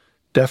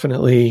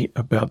definitely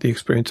about the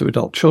experience of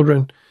adult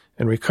children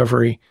and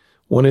recovery.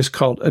 One is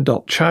called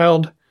Adult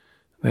Child.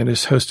 That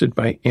is hosted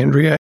by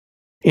Andrea.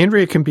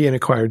 Andrea can be an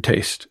acquired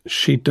taste.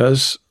 She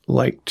does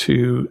like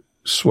to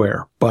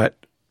swear, but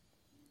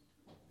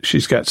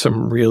she's got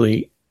some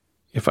really,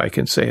 if I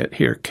can say it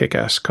here,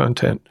 kick-ass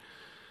content.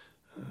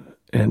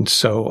 And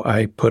so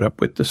I put up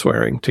with the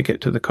swearing to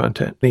get to the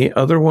content. The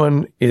other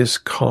one is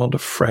called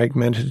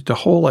Fragmented to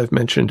Whole. I've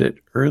mentioned it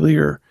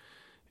earlier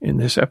in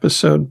this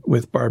episode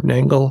with Barb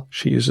Nangle.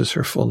 She uses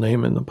her full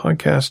name in the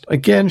podcast.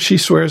 Again, she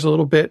swears a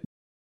little bit.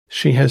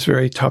 She has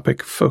very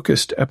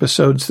topic-focused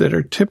episodes that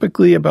are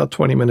typically about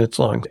 20 minutes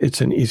long. It's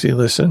an easy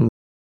listen.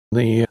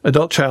 The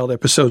adult-child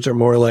episodes are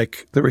more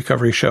like the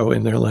Recovery Show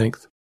in their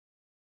length.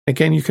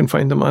 Again, you can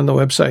find them on the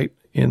website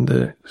in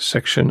the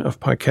section of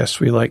podcasts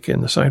we like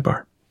in the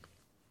sidebar.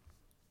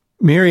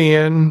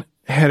 Marianne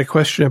had a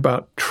question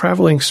about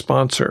traveling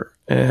sponsor,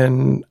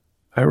 and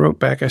I wrote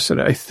back, I said,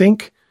 I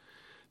think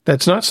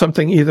that's not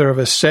something either of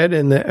us said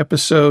in the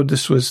episode.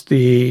 This was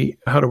the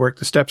How to Work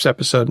the Steps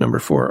episode, number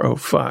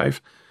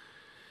 405.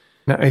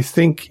 Now, I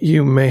think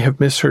you may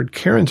have misheard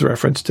Karen's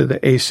reference to the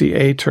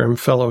ACA term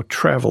fellow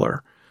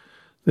traveler.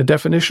 The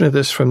definition of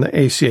this from the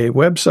ACA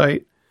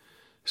website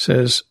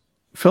says,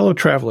 fellow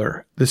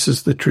traveler, this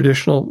is the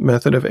traditional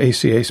method of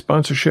ACA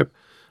sponsorship,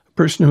 a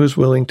person who is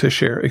willing to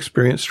share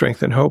experience,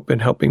 strength, and hope in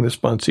helping the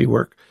sponsee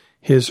work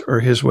his or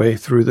his way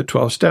through the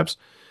 12 steps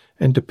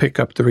and to pick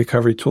up the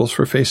recovery tools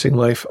for facing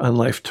life on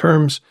life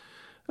terms.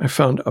 I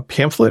found a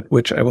pamphlet,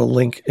 which I will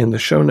link in the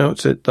show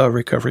notes at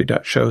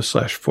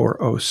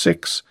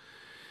therecovery.show/406,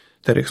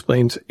 that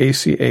explains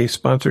ACA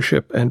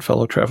sponsorship and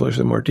fellow travelers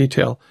in more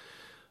detail.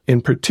 In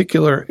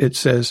particular, it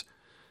says,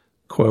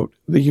 quote,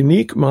 the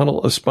unique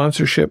model of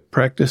sponsorship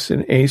practiced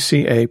in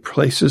ACA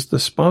places the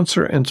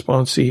sponsor and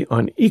sponsee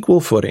on equal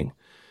footing,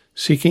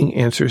 seeking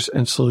answers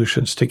and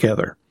solutions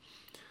together.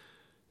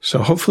 So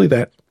hopefully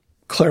that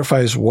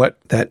clarifies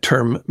what that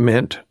term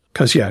meant,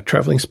 because, yeah,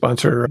 traveling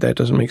sponsor, that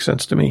doesn't make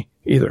sense to me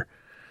either.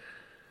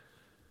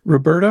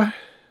 Roberta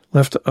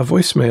left a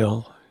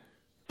voicemail.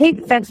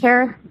 Hey,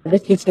 Spencer.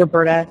 This is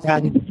Roberta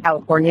from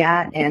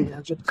California, and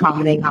I'm just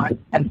commenting on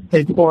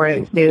episode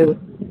 402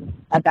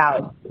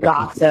 about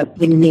gossip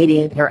in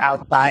meetings or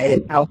outside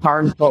and how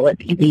harmful it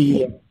can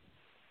be.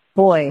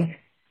 Boy,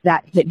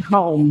 that hit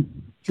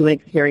home to an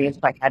experience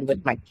I had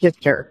with my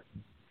sister.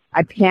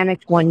 I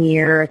panicked one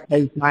year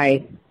because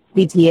my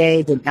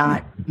CTA did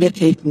not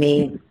message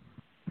me.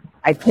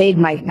 I paid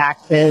my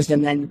taxes,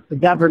 and then the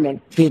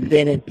government swooped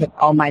in and took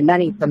all my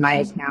money from my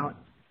account.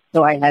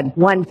 So I had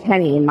 1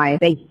 penny in my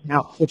bank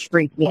account, which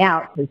freaked me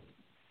out because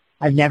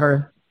I've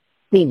never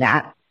seen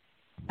that.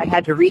 I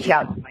had to reach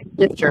out to my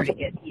sister to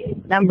get the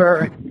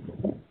number.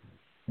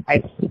 I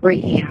was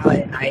freaking out,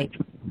 and I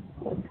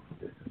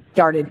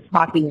started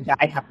talking about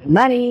I have the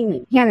money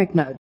and panic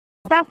mode.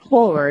 Fast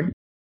forward,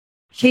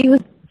 she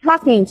was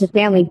talking to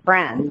family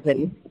friends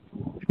and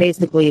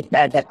basically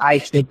said that I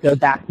should go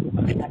back to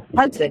my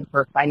husband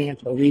for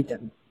financial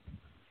reasons.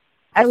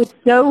 I was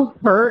so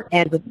hurt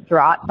and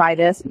distraught by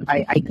this.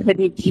 I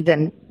couldn't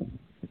even,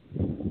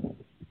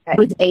 I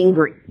was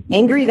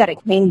angry that it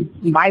came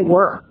to my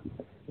work,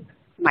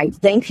 my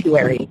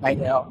sanctuary, if I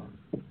will.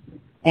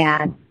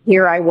 And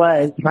here I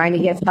was trying to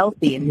get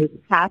healthy and move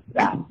past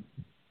that.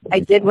 I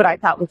did what I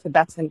thought was the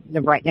best and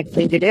the right next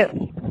thing to do,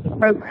 the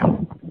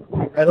program.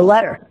 I wrote a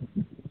letter.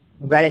 I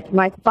read it to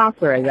my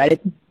sponsor. I read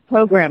it to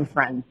program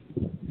friends.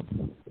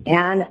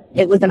 And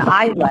it was an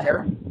I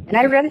letter, and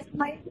I read it to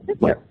my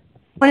sister.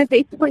 When it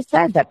basically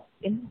said that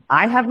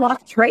I have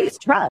lost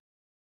trust.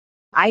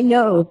 I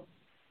know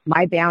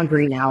my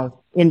boundary now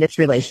in this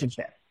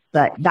relationship,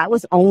 but that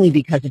was only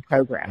because of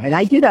program. And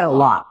I do that a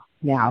lot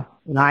now.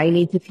 When I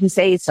need to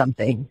say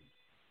something,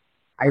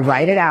 I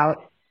write it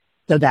out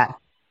so that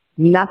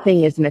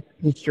nothing is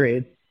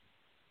misconstrued.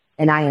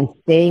 And I am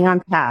staying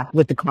on path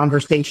with the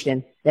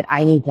conversation that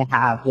I need to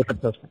have with the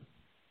person.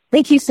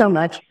 Thank you so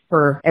much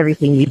for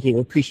everything you do.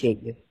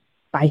 Appreciate you.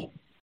 Bye.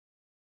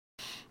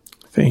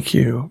 Thank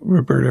you,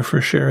 Roberta,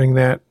 for sharing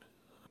that,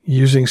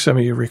 using some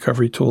of your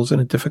recovery tools in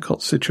a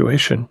difficult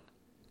situation.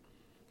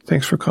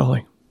 Thanks for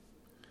calling.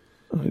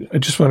 I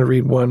just want to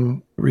read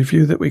one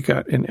review that we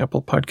got in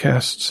Apple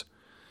Podcasts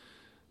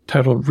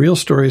titled Real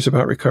Stories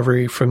About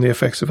Recovery from the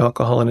Effects of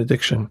Alcohol and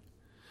Addiction.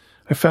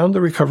 I found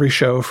the Recovery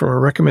Show from a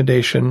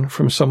recommendation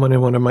from someone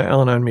in one of my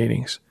Al-Anon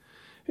meetings.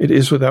 It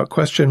is without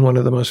question one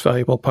of the most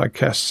valuable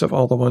podcasts of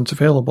all the ones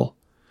available.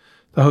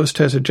 The host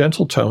has a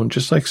gentle tone,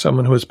 just like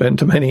someone who has been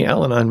to many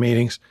Al-Anon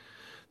meetings.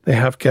 They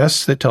have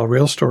guests that tell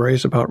real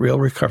stories about real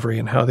recovery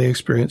and how they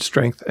experience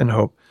strength and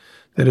hope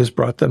that has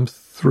brought them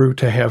through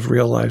to have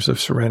real lives of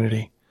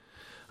serenity.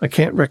 I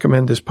can't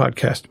recommend this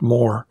podcast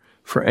more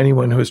for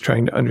anyone who is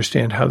trying to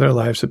understand how their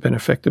lives have been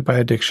affected by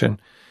addiction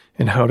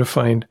and how to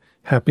find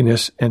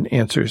happiness and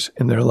answers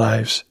in their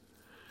lives.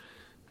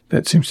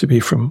 That seems to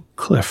be from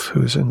Cliff,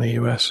 who's in the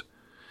U.S.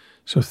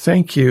 So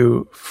thank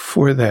you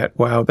for that.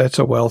 Wow, that's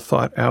a well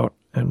thought out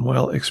and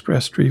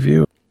well-expressed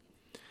review.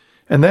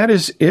 And that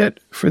is it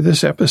for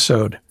this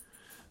episode.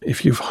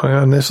 If you've hung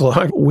on this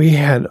long, we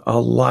had a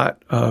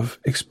lot of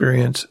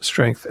experience,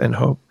 strength, and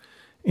hope,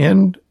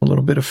 and a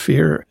little bit of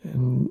fear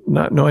and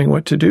not knowing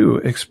what to do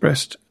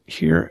expressed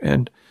here.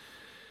 And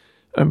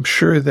I'm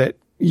sure that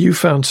you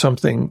found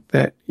something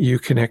that you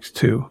connect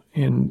to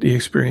in the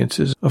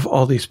experiences of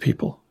all these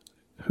people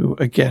who,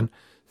 again,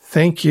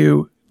 thank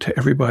you to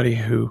everybody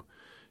who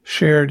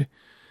shared.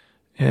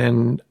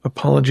 And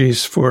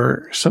apologies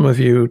for some of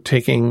you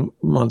taking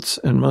months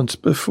and months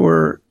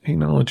before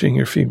acknowledging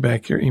your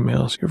feedback, your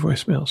emails, your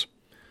voicemails.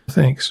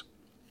 Thanks.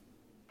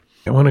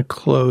 I want to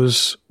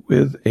close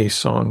with a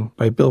song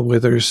by Bill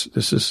Withers.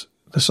 This is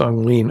the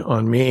song Lean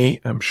on Me.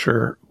 I'm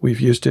sure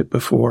we've used it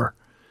before.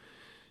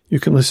 You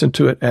can listen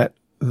to it at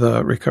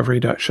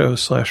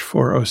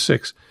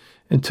therecovery.show/406.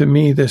 And to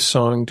me, this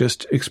song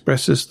just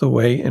expresses the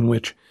way in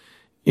which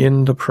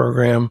in the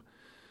program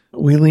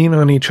we lean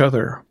on each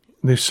other.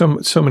 There's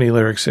so many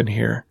lyrics in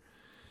here.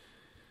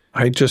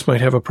 I just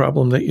might have a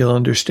problem that you'll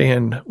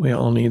understand. We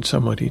all need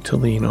somebody to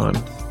lean on.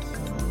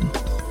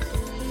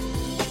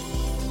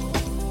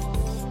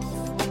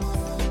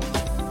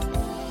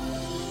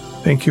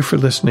 Thank you for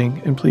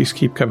listening, and please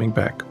keep coming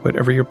back.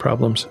 Whatever your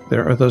problems,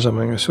 there are those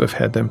among us who have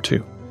had them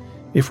too.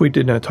 If we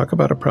did not talk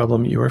about a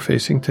problem you are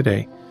facing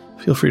today,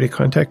 feel free to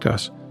contact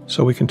us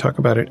so we can talk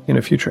about it in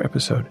a future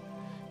episode.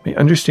 May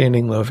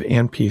understanding, love,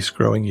 and peace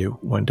grow in you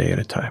one day at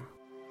a time.